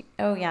loss.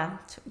 Oh yeah,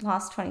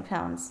 lost 20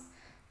 pounds.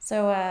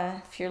 So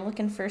if you're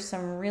looking for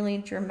some really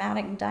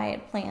dramatic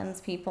diet plans,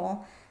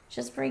 people,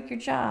 just break your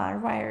jaw or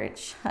wire it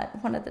shut.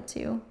 One of the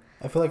two.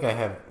 I feel like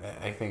I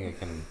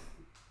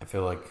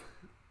feel like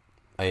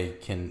I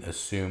can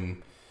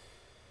assume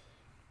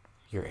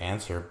your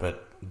answer,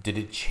 but did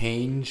it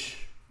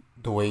change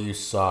the way you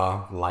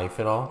saw life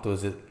at all?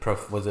 Was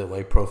it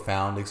like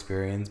profound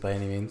experience by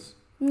any means?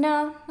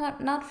 No,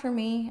 not for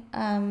me.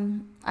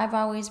 I've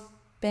always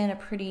been a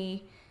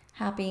pretty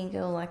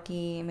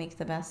happy-go-lucky, make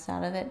the best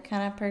out of it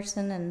kind of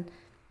person, and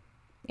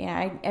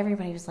yeah,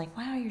 everybody was like,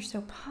 wow, you're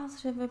so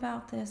positive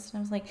about this, and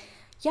I was like,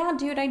 yeah,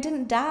 dude, I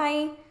didn't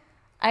die.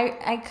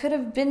 I could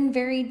have been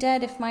very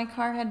dead if my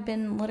car had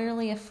been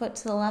literally a foot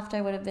to the left.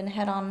 I would have been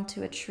head-on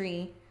to a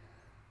tree.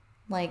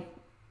 Like,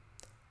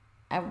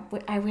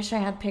 I wish I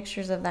had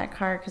pictures of that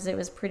car because it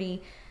was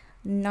pretty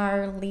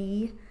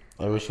gnarly.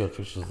 I wish you had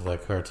pictures of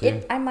that car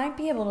too. I might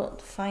be able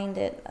to find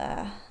it.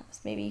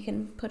 Maybe you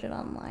can put it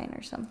online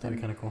or something. That'd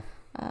be kind of cool.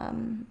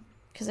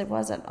 Because it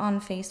was on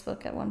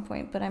Facebook at one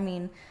point. But I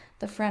mean,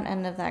 the front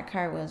end of that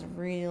car was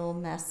real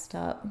messed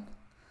up.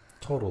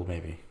 Total,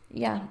 maybe.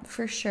 Yeah,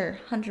 for sure.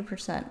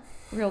 100%.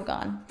 Real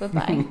gone.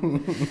 Bye-bye.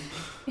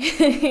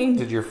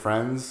 Did your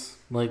friends,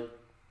 like,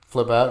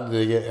 flip out? Did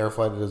they get air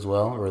flighted as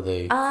well, or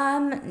they?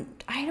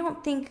 I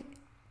don't think.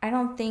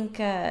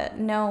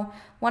 No,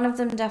 one of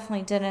them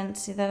definitely didn't.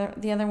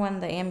 The other one,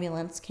 the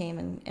ambulance came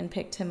and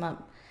picked him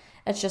up.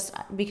 It's just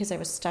because I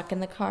was stuck in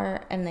the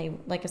car, and they,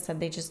 like I said,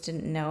 they just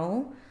didn't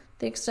know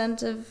the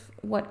extent of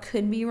what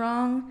could be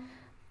wrong.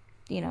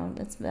 You know,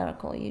 it's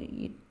medical.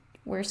 You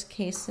worst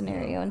case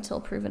scenario until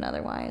proven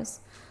otherwise.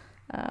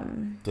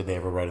 Did they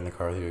ever ride in the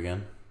car with you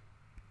again?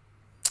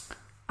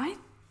 I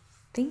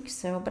think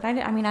so, but I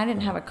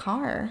didn't have a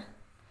car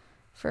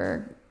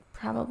for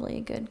probably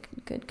a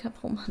good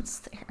couple months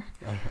there.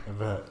 I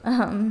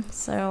bet.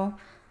 So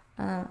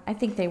I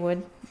think they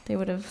would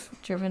have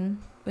driven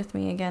with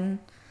me again.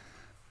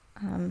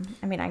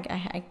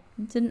 I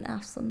didn't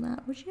ask them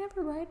that. Would you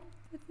ever ride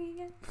with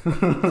me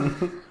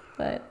again?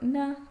 But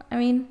no,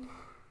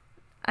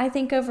 I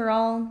think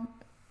overall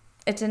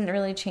it didn't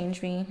really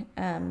change me.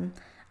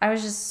 I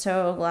was just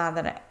so glad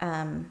that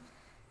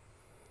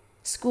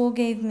school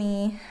gave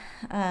me,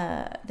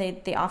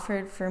 they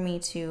offered for me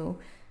to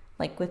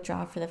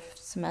withdraw for the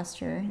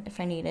semester if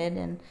I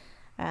needed,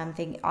 and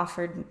they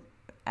offered,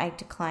 I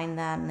declined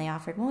that, and they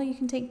offered, well, you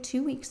can take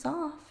 2 weeks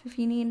off if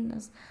you need. And I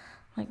was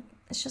like,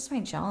 it's just my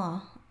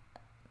jaw.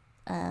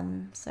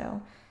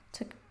 So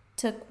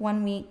took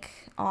 1 week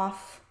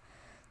off.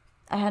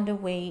 I had to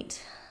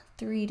wait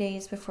 3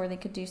 days before they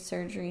could do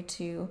surgery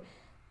to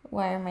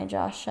wire my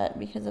jaw shut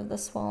because of the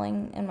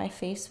swelling, and my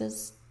face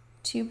was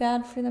too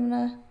bad for them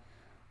to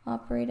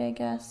operate, I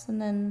guess.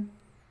 And then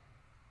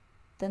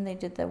they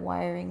did the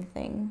wiring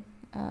thing.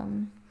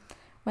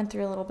 Went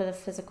through a little bit of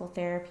physical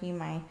therapy.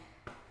 My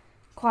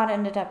quad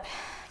ended up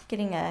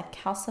getting a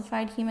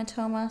calcified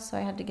hematoma, so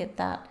I had to get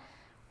that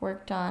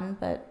worked on,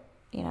 but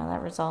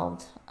that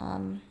resolved.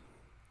 And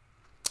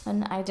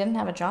I didn't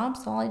have a job,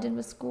 so all I did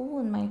was school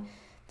and my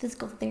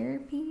physical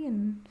therapy,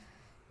 and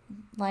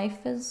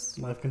life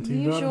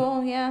continued usual.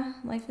 On. Yeah,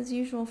 life as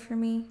usual for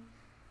me.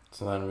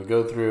 So then we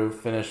go through,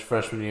 finish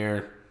freshman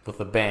year with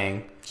a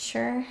bang.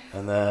 Sure.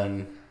 And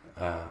then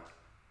I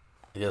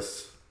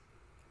guess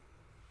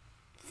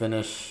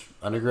finish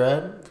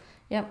undergrad?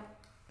 Yep.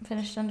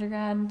 Finished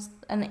undergrad.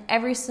 And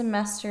every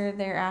semester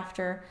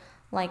thereafter,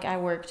 I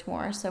worked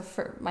more. So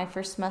for my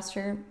first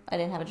semester, I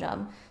didn't have a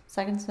job.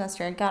 Second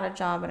semester, I got a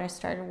job and I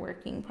started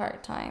working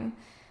part-time.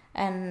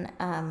 And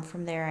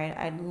from there,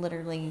 I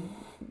literally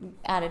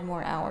added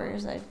more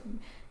hours. I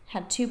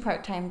had 2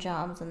 part-time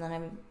jobs, and then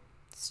I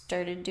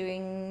started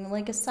doing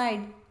a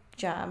side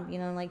job,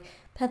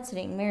 pet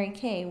sitting, Mary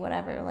Kay,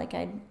 whatever.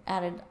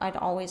 I'd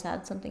always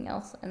add something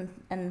else,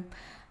 and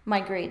my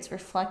grades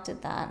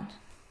reflected that.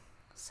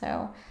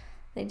 So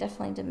they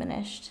definitely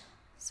diminished.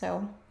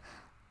 So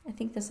I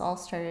think this all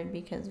started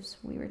because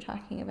we were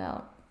talking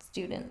about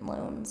student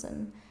loans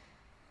and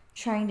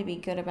trying to be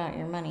good about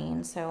your money.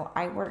 And so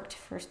I worked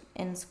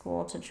in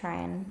school to try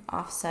and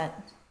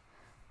offset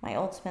my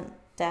ultimate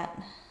debt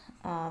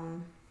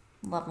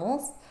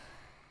levels.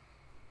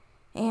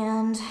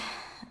 And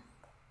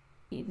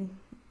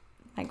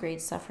my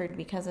grades suffered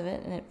because of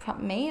it, and it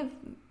may have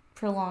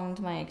prolonged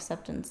my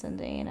acceptance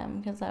into A&M,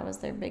 because that was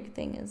their big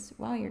thing is,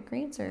 wow, your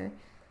grades are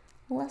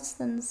less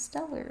than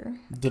stellar.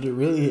 Did it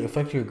really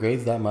affect your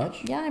grades that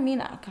much? Yeah,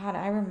 God,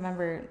 I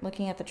remember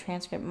looking at the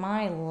transcript.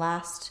 My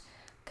last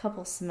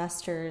couple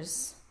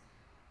semesters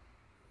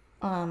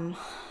on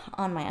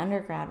my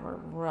undergrad were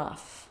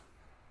rough.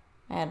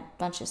 I had a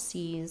bunch of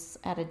C's,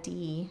 I had a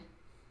D.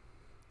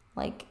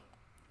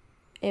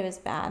 It was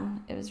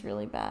bad. It was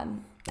really bad.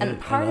 And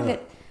part of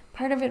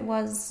it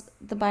was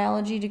the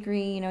biology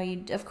degree.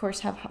 You of course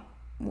have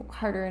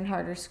harder and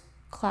harder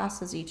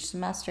classes each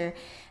semester,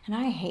 and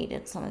I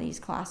hated some of these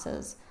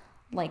classes.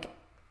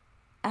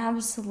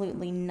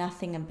 Absolutely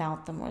nothing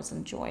about them was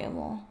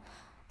enjoyable.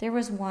 There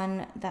was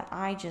one that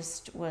I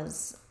just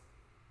was,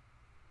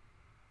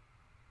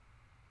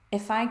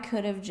 if I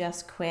could have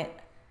just quit,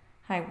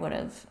 I would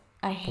have.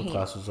 What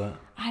class was that?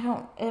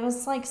 It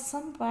was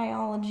some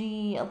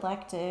biology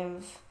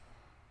elective,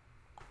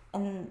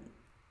 and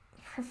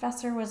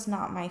professor was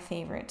not my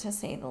favorite, to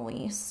say the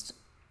least.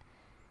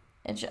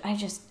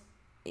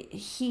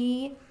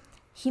 He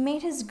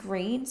made his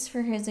grades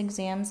for his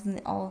exams,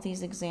 and all of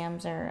these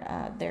exams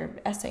are their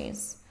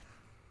essays.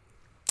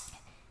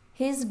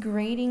 His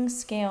grading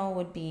scale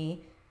would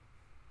be,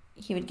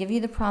 he would give you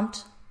the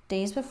prompt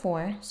days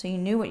before, so you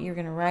knew what you were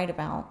going to write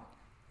about,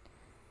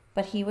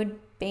 but he would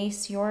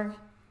base your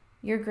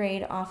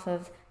grade off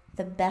of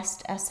the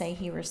best essay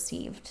he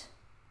received.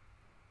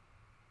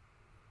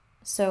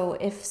 So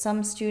if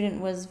some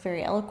student was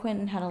very eloquent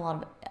and had a lot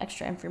of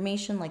extra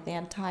information, they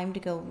had time to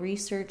go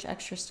research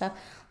extra stuff,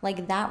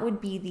 that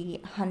would be the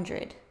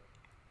 100.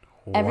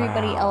 Wow.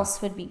 Everybody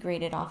else would be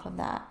graded off of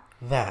that.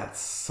 That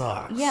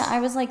sucks. Yeah,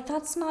 I was like,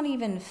 that's not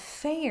even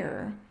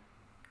fair.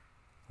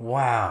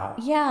 Wow.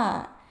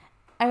 Yeah.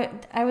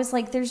 I was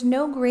like, there's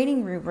no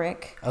grading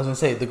rubric. I was going to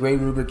say, the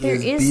grading rubric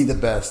is be the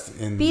best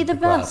in the class. Be the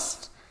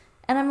best.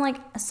 And I'm like,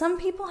 some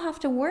people have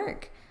to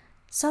work.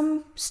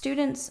 Some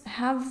students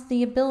have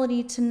the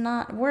ability to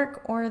not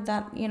work, or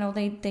that,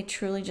 they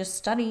truly just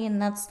study,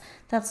 and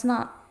that's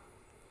not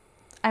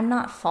I'm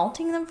not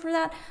faulting them for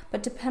that,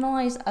 but to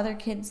penalize other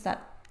kids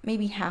that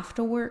maybe have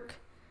to work,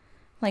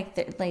 like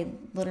they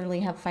literally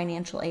have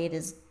financial aid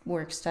as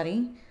work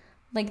study,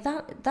 like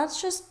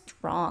that's just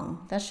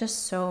wrong. That's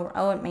just so,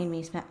 it made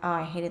me,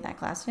 I hated that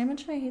class. Did I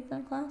mention I hated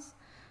that class?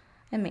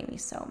 It made me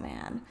so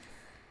mad.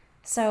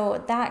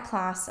 So that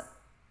class,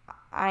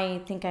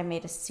 I think I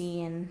made a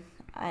C, and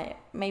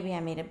maybe I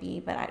made a B,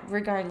 but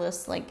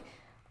regardless, like,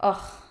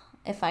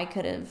 if I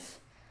could have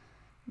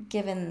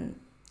given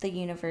the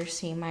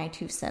university my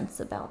 2 cents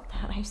about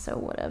that, I so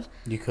would have.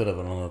 You could have.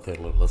 I don't know if they'd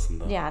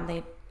listened though. Yeah,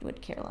 they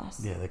would care less.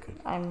 Yeah, they could.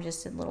 I'm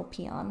just a little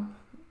peon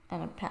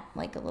and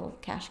a little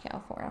cash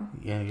cow for them.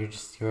 Yeah,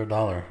 you're a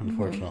dollar,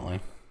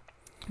 unfortunately.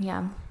 Mm-hmm.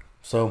 Yeah.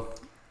 So,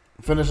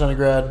 finish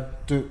undergrad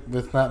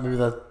with not maybe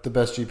that the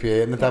best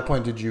GPA, and at that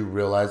point, did you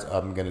realize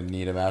I'm gonna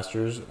need a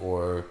master's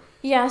or?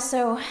 Yeah.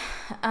 So,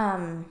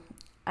 I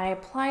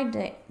applied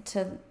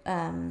to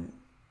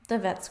the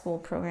vet school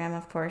program,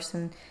 of course,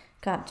 and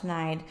got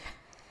denied.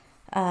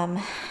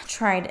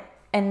 Tried,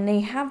 and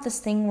they have this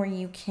thing where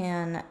you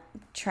can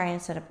try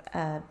and set up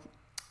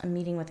a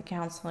meeting with a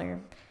counselor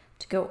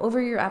to go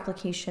over your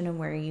application and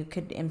where you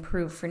could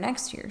improve for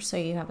next year, so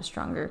you have a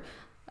stronger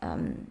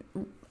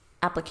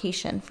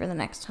application for the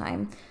next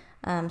time.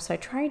 So I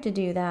tried to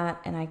do that,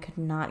 and I could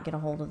not get a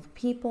hold of the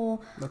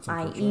people.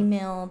 I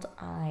emailed,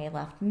 I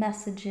left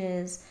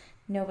messages.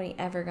 Nobody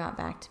ever got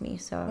back to me.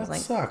 So I was like,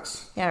 that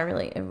sucks. Yeah,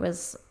 really. It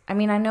was, I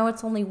mean, I know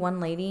it's only one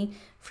lady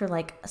for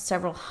like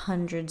several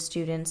hundred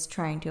students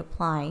trying to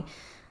apply.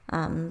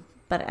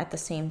 But at the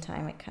same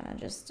time, it kind of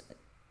just,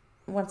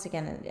 once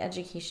again,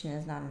 education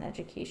is not an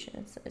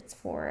education. It's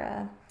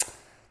for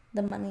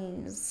the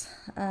monies.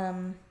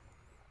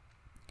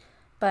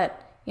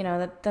 But, you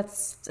know,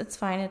 it's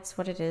fine. It's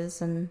what it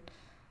is. And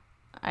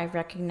I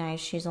recognize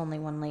she's only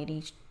one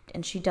lady.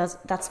 And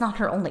that's not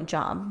her only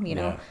job, you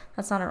know,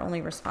 that's not her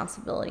only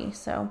responsibility.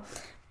 So,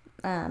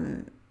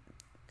 and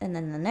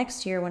then the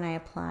next year when I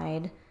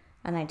applied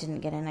and I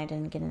didn't get an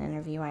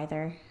interview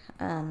either.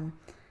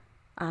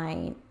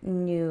 I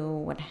knew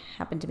what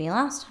happened to me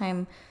last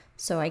time.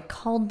 So I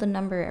called the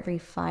number every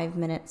 5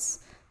 minutes.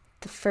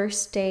 The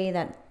first day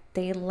that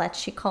they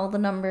let you call the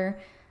number,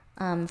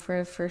 for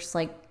the first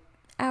like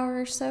hour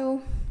or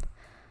so.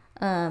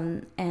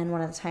 And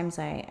one of the times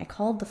I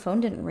called, the phone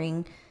didn't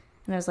ring.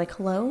 And I was like,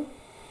 hello?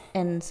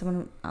 And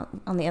someone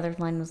on the other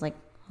line was like,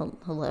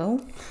 hello?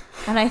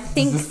 And I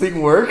think... Does this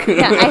thing work?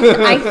 Yeah,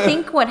 I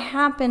think what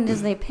happened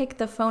is they picked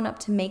the phone up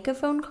to make a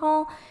phone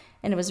call.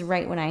 And it was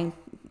right when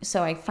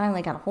So I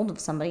finally got a hold of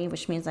somebody,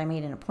 which means I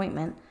made an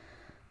appointment.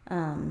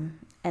 And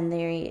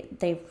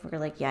they were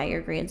like, yeah, your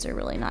grades are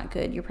really not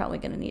good. You're probably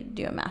going to need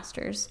to do a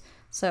master's.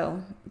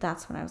 So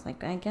that's when I was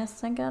like, I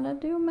guess I got to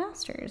do a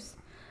master's.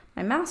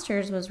 My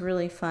master's was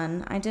really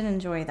fun. I did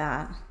enjoy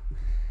that.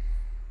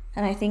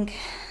 And I think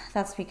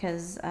that's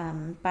because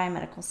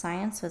biomedical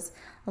science was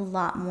a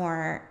lot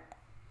more,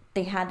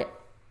 I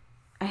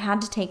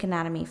had to take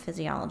anatomy,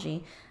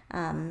 physiology,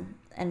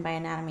 and by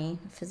anatomy,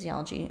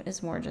 physiology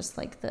is more just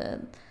like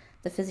the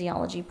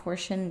physiology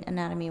portion.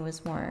 Anatomy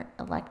was more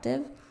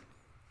elective.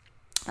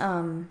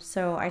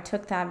 So I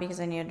took that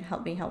because I knew it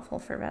would be helpful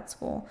for vet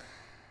school.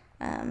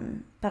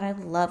 But I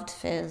loved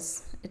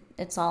phys.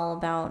 It's all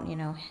about, you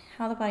know,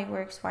 how the body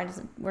works. Why does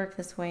it work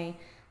this way?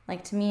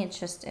 Like, to me,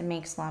 it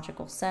makes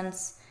logical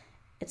sense.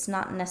 It's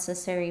not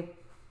necessary,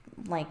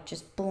 like,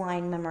 just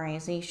blind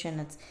memorization.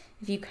 It's,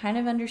 if you kind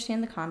of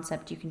understand the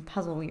concept, you can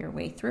puzzle your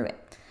way through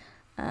it.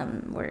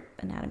 Where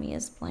anatomy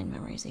is blind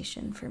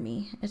memorization for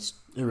me. It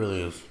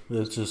really is.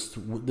 It's just,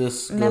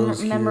 this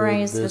goes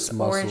memorize here, this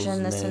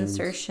origin, this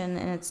insertion,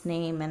 and its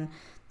name. And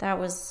that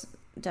was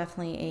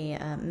definitely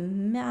a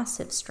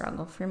massive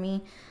struggle for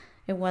me.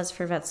 It was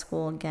for vet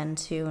school again,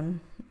 too.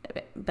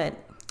 But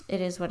it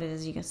is what it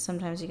is.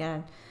 Sometimes you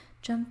gotta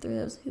jump through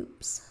those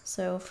hoops.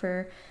 So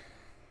for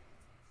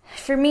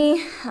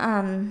me,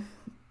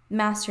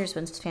 master's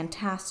was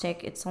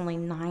fantastic. It's only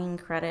 9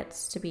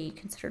 credits to be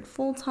considered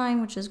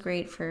full-time, which is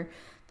great for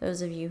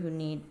those of you who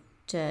need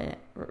to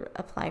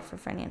apply for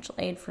financial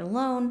aid for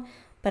loan.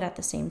 But at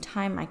the same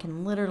time, I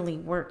can literally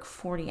work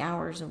 40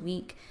 hours a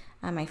week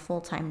at my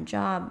full-time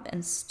job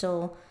and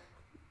still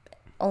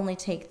only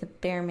take the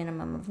bare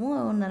minimum of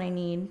loan that I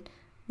need,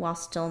 while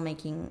still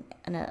making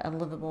a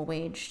livable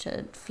wage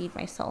to feed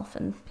myself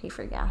and pay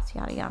for gas,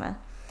 yada, yada.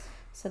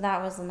 So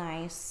that was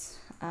nice.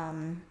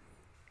 And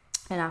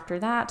after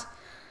that,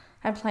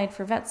 I applied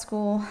for vet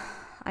school.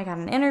 I got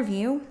an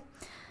interview.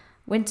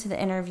 Went to the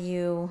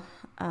interview.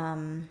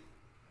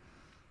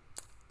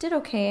 Did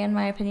okay, in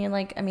my opinion.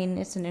 Like, I mean,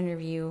 it's an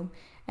interview.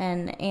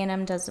 And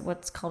A&M does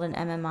what's called an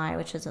MMI,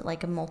 which is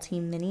like a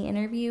multi-mini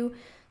interview.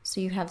 So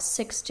you have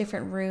 6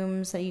 different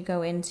rooms that you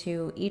go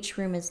into. Each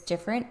room is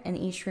different, and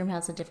each room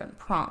has a different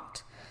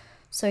prompt.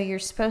 So you're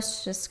supposed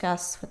to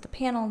discuss with the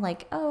panel,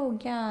 like, oh,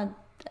 yeah,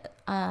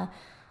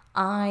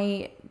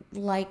 I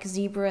like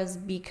zebras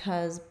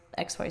because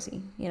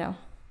XYZ, you know,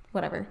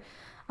 whatever.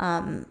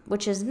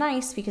 which is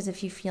nice because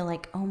if you feel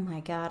like, oh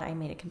my God, I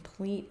made a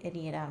complete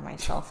idiot out of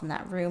myself in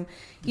that room,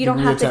 you don't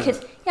have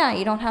to,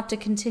 you don't have to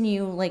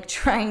continue like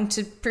trying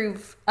to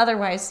prove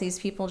otherwise to these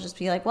people. Just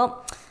be like,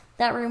 well,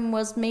 that room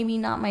was maybe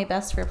not my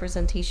best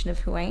representation of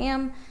who I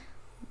am.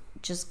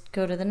 Just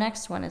go to the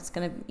next one. It's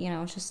going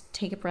to, just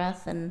take a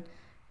breath and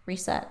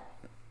reset.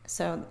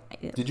 So,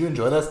 did you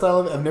enjoy that style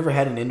of it? I've never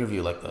had an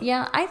interview like that.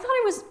 Yeah, I thought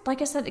it was,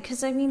 like I said,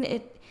 because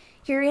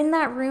you're in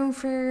that room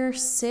for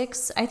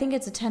 6, I think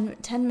it's a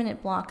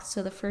 10-minute block.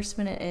 So the first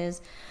minute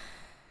is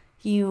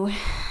you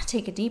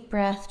take a deep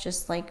breath,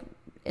 just like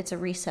it's a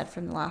reset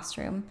from the last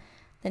room.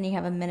 Then you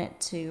have a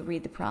minute to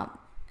read the prompt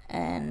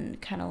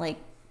and kind of like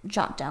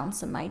jot down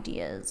some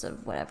ideas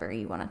of whatever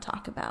you want to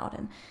talk about.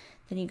 And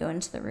then you go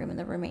into the room, and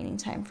the remaining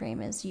time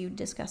frame is you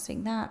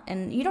discussing that.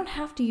 And you don't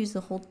have to use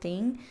the whole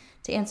thing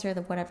to answer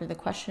whatever the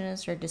question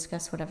is or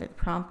discuss whatever the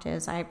prompt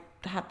is. I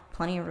had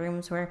plenty of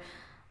rooms where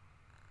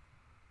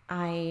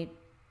I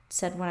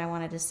said what I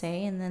wanted to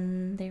say, and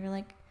then they were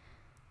like,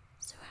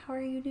 so how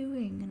are you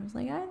doing? And I was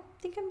like, I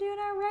think I'm doing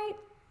all right.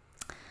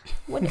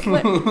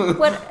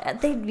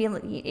 What they'd be,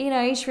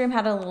 each room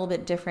had a little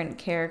bit different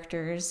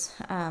characters.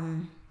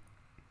 And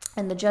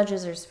the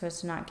judges are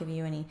supposed to not give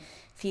you any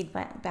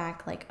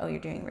feedback like, oh, you're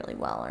doing really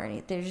well or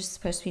anything. They're just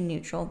supposed to be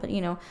neutral, but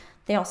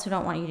they also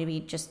don't want you to be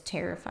just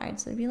terrified.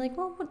 So they'd be like,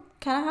 well, what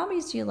kind of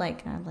hobbies do you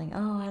like? And I'm like,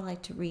 oh, I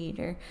like to read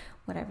or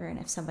whatever. And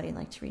if somebody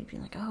liked to read, be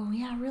like, oh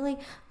yeah, really?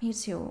 Me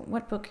too.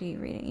 What book are you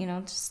reading?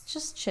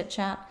 Just chit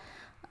chat.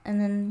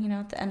 And then,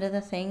 at the end of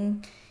the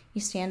thing,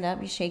 you stand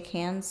up, you shake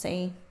hands,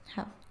 say,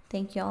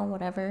 thank y'all,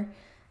 whatever.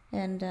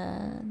 And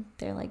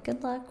they're like,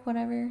 good luck,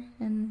 whatever.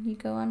 And you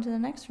go on to the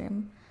next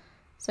room.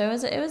 So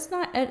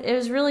it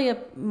was really a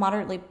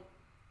moderately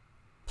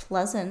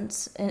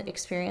pleasant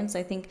experience.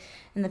 I think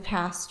in the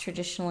past,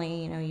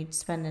 traditionally, you'd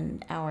spend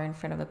an hour in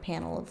front of a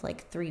panel of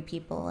like 3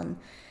 people, and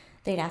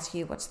they'd ask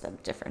you what's the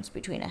difference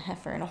between a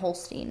heifer and a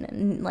Holstein,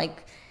 and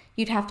like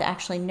you'd have to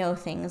actually know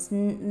things.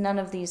 None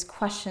of these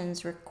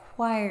questions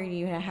require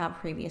you to have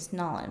previous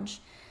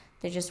knowledge.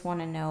 They just want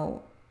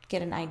to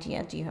get an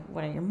idea.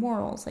 What are your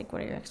morals? Like,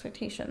 what are your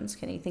expectations?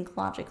 Can you think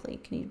logically?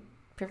 Can you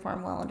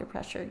perform well under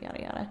pressure?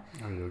 Yada yada.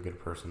 Are you a good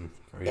person?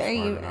 Are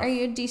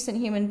you a decent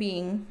human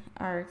being?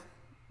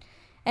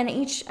 And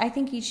I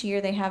think each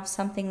year they have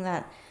something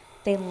that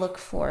they look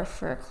for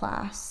a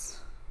class.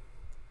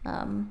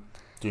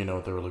 Do you know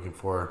what they were looking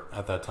for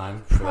at that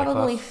time?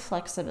 Probably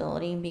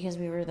flexibility, because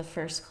we were the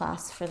first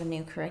class for the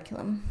new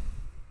curriculum.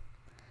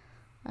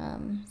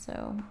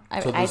 So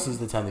this is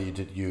the time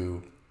that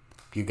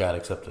you got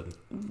accepted.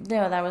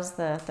 No, that was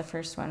the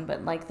first one,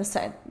 but like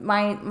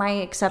my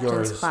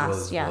acceptance Yours class,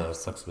 was yeah, the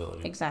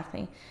flexibility.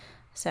 Exactly.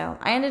 So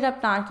I ended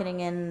up not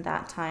getting in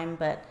that time,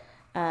 but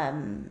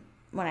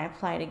when I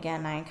applied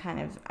again,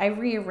 I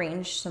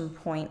rearranged some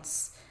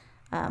points,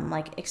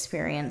 like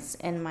experience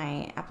in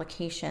my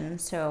application.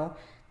 So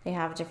they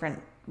have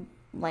different,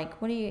 like,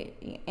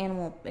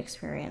 animal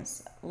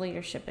experience,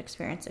 leadership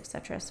experience,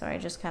 etc. So I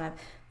just kind of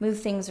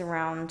moved things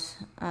around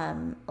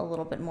a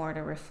little bit more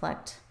to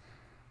reflect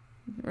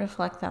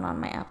that on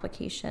my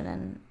application,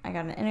 and I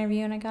got an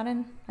interview and I got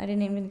in. I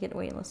didn't even get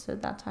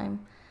waitlisted that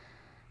time.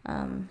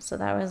 So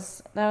that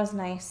was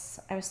nice.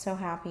 I was so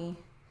happy.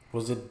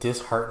 Was it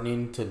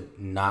disheartening to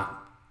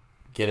not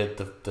get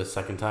it the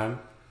second time?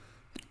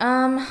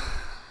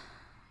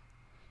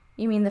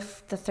 You mean the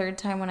third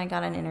time when I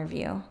got an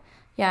interview?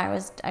 Yeah,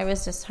 I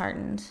was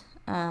disheartened.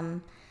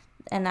 And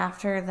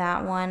after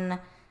that one,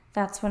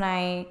 that's when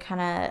I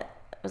kind of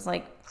was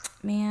like,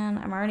 man,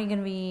 I'm already going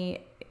to be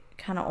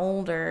kind of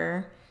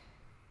older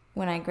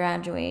when I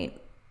graduate.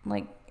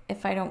 Like,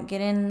 if I don't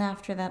get in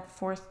after that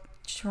 4th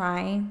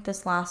try,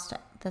 this last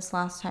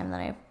time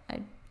that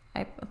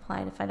I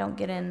applied, if I don't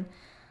get in,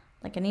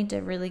 like, I need to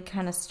really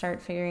kind of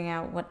start figuring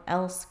out what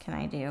else can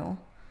I do,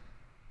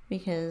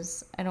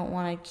 because I don't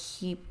want to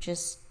keep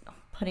just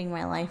putting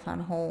my life on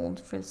hold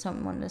for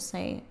someone to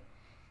say,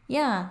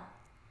 yeah,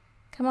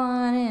 come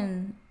on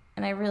in.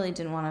 And I really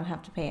didn't want to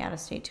have to pay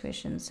out-of-state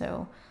tuition,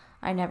 so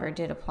I never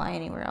did apply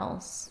anywhere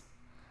else,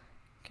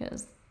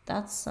 because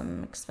that's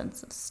some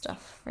expensive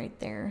stuff right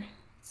there.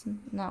 It's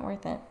not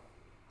worth it.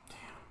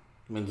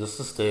 I mean, just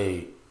to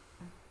stay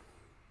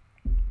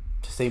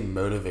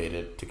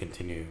motivated to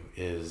continue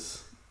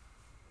is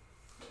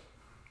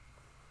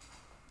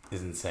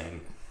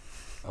insane.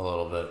 A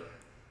little bit.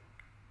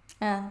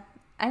 Yeah.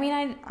 I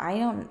mean,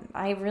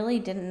 I really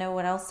didn't know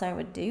what else I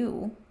would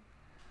do.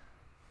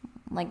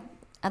 Like,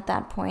 at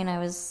that point, I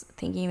was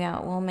thinking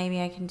about, well,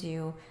 maybe I can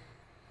do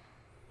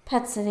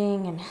pet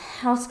sitting and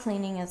house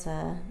cleaning as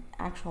a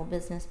actual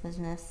business.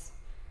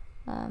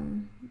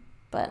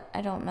 But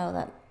I don't know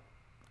that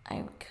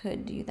I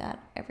could do that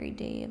every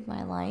day of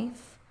my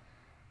life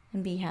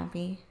and be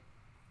happy.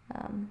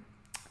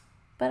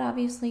 But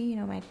obviously,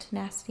 my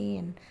tenacity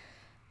and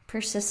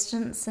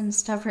persistence and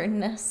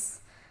stubbornness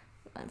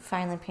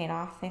finally paid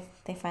off.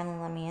 They finally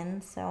let me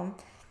in, so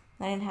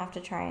I didn't have to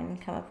try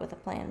and come up with a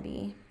plan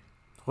B.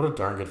 What a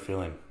darn good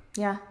feeling.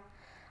 Yeah.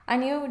 I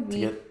knew it would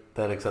be... To get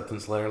that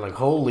acceptance letter, like,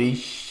 holy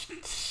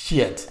shit.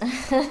 Shit.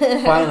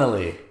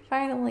 Finally.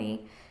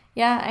 Finally.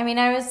 Yeah, I mean,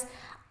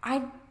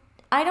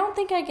 I don't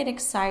think I get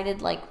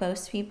excited like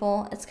most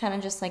people. It's kind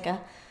of just like a,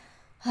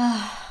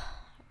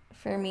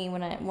 for me,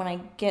 when I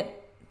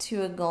get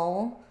to a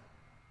goal.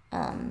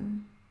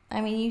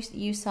 I mean,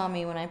 you saw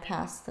me when I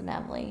passed the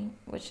NAVLE,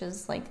 which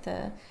is like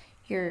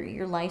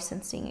your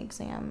licensing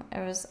exam.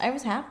 I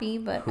was happy,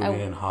 but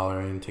hooting and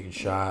hollering, taking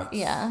shots,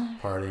 yeah,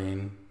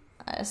 partying.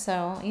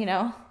 So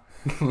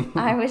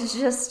I was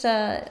just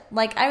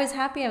like, I was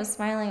happy, I was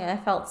smiling, and I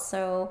felt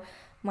so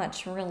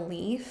much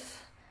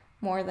relief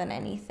more than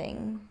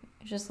anything.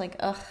 Just like,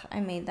 ugh, I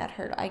made that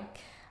hurdle. I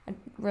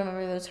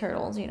remember those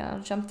hurdles,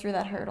 jumped through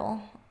that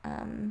hurdle.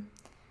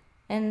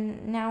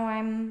 And now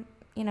I'm,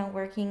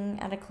 working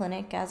at a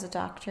clinic as a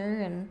doctor.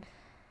 And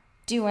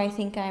do I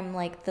think I'm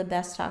like the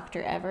best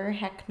doctor ever?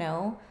 Heck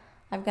no.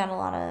 I've got a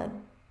lot of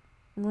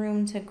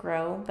room to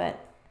grow, but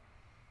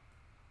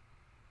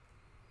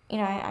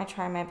I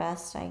try my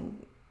best. I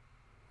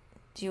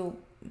do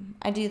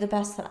the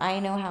best that I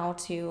know how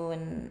to,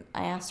 and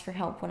I ask for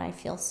help when I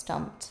feel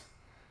stumped.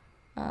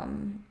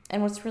 And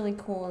what's really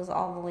cool is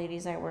all the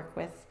ladies I work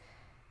with,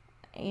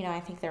 I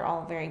think they're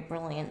all very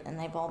brilliant, and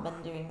they've all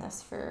been doing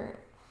this for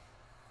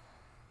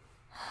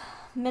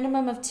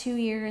minimum of 2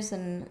 years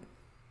and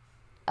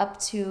up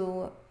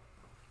to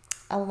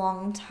a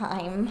long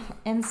time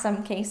in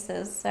some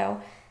cases.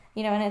 So,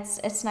 and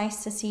it's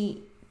nice to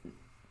see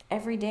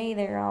every day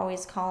they're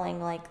always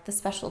calling like the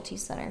specialty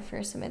center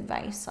for some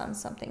advice on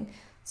something.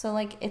 So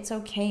like, it's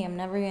okay. I'm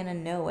never going to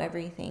know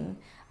everything.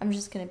 I'm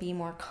just going to be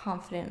more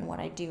confident in what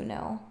I do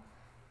know.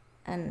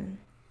 And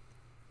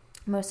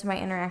most of my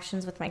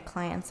interactions with my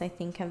clients, I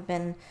think, have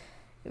been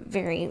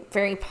very,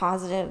 very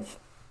positive.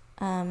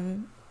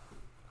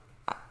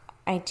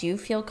 I do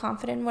feel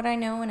confident in what I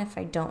know. And if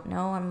I don't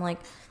know, I'm like,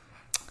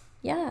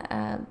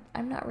 yeah,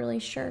 I'm not really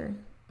sure.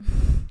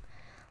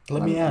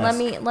 Let me ask.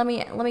 Let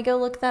me go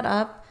look that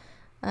up.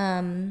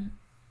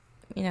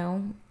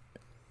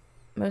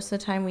 Most of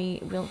the time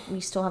we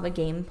still have a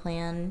game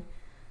plan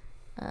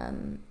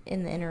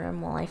in the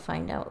interim while I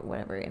find out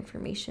whatever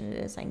information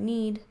it is I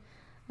need.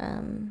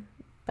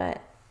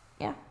 But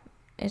yeah,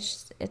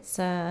 it's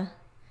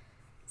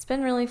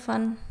been really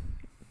fun.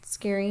 It's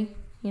scary,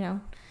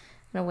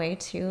 in a way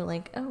too,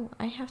 like, oh,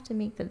 I have to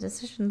make the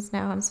decisions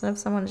now instead of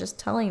someone just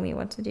telling me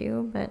what to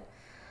do. But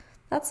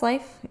that's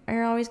life.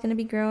 You're always going to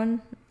be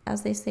growing.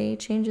 As they say,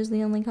 change is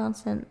the only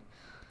constant.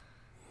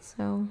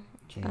 So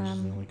change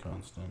is the only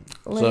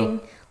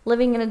constant.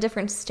 Living in a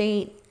different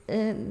state,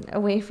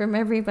 away from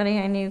everybody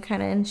I knew,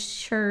 kind of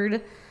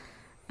ensured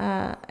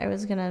I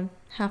was gonna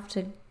have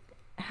to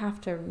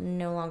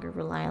no longer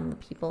rely on the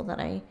people that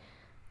I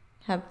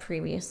have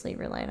previously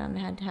relied on. I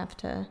had to have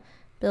to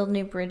build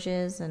new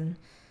bridges and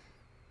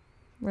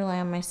rely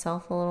on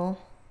myself a little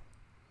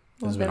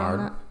Has it been hard?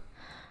 That.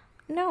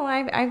 No,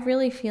 I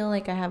really feel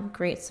like I have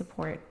great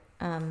support.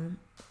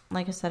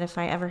 Like I said, if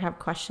I ever have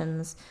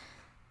questions,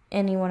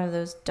 any one of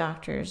those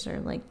doctors are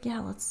like, yeah,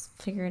 let's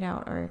figure it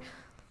out. Or,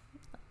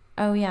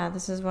 oh yeah,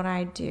 this is what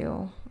I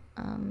do.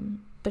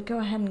 But go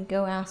ahead and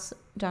go ask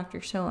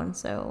Dr.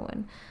 So-and-so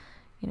and,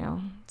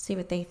 see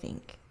what they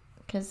think.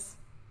 Because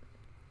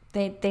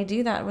they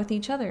do that with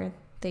each other.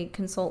 They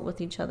consult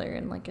with each other.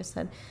 And like I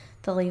said,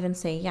 they'll even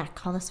say, yeah,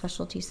 call the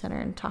specialty center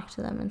and talk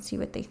to them and see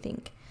what they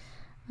think.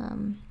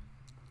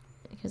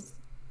 Because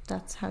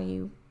that's how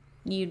you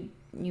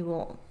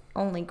will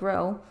only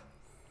grow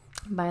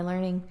by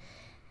learning.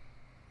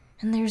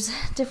 And there's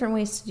different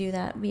ways to do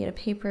that, be it a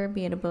paper,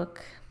 be it a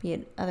book, be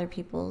it other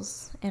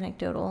people's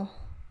anecdotal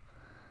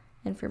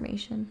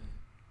information.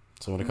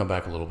 So I'm going to come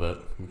back a little bit,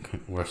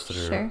 rush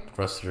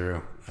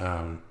through.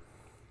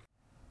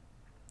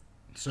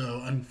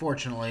 So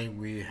unfortunately,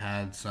 we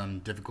had some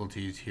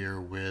difficulties here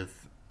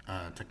with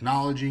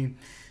technology,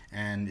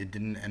 and it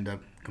didn't end up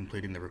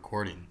completing the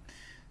recording.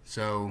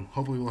 So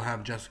hopefully we'll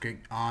have Jessica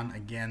on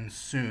again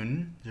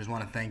soon. Just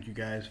want to thank you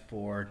guys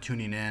for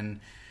tuning in,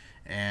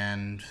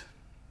 and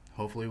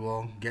hopefully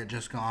we'll get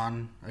Jessica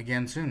on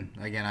again soon.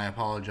 Again, I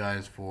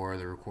apologize for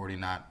the recording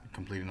not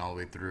completing all the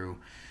way through,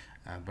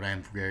 but I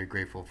am very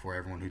grateful for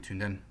everyone who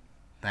tuned in.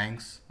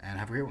 Thanks, and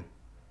have a great one.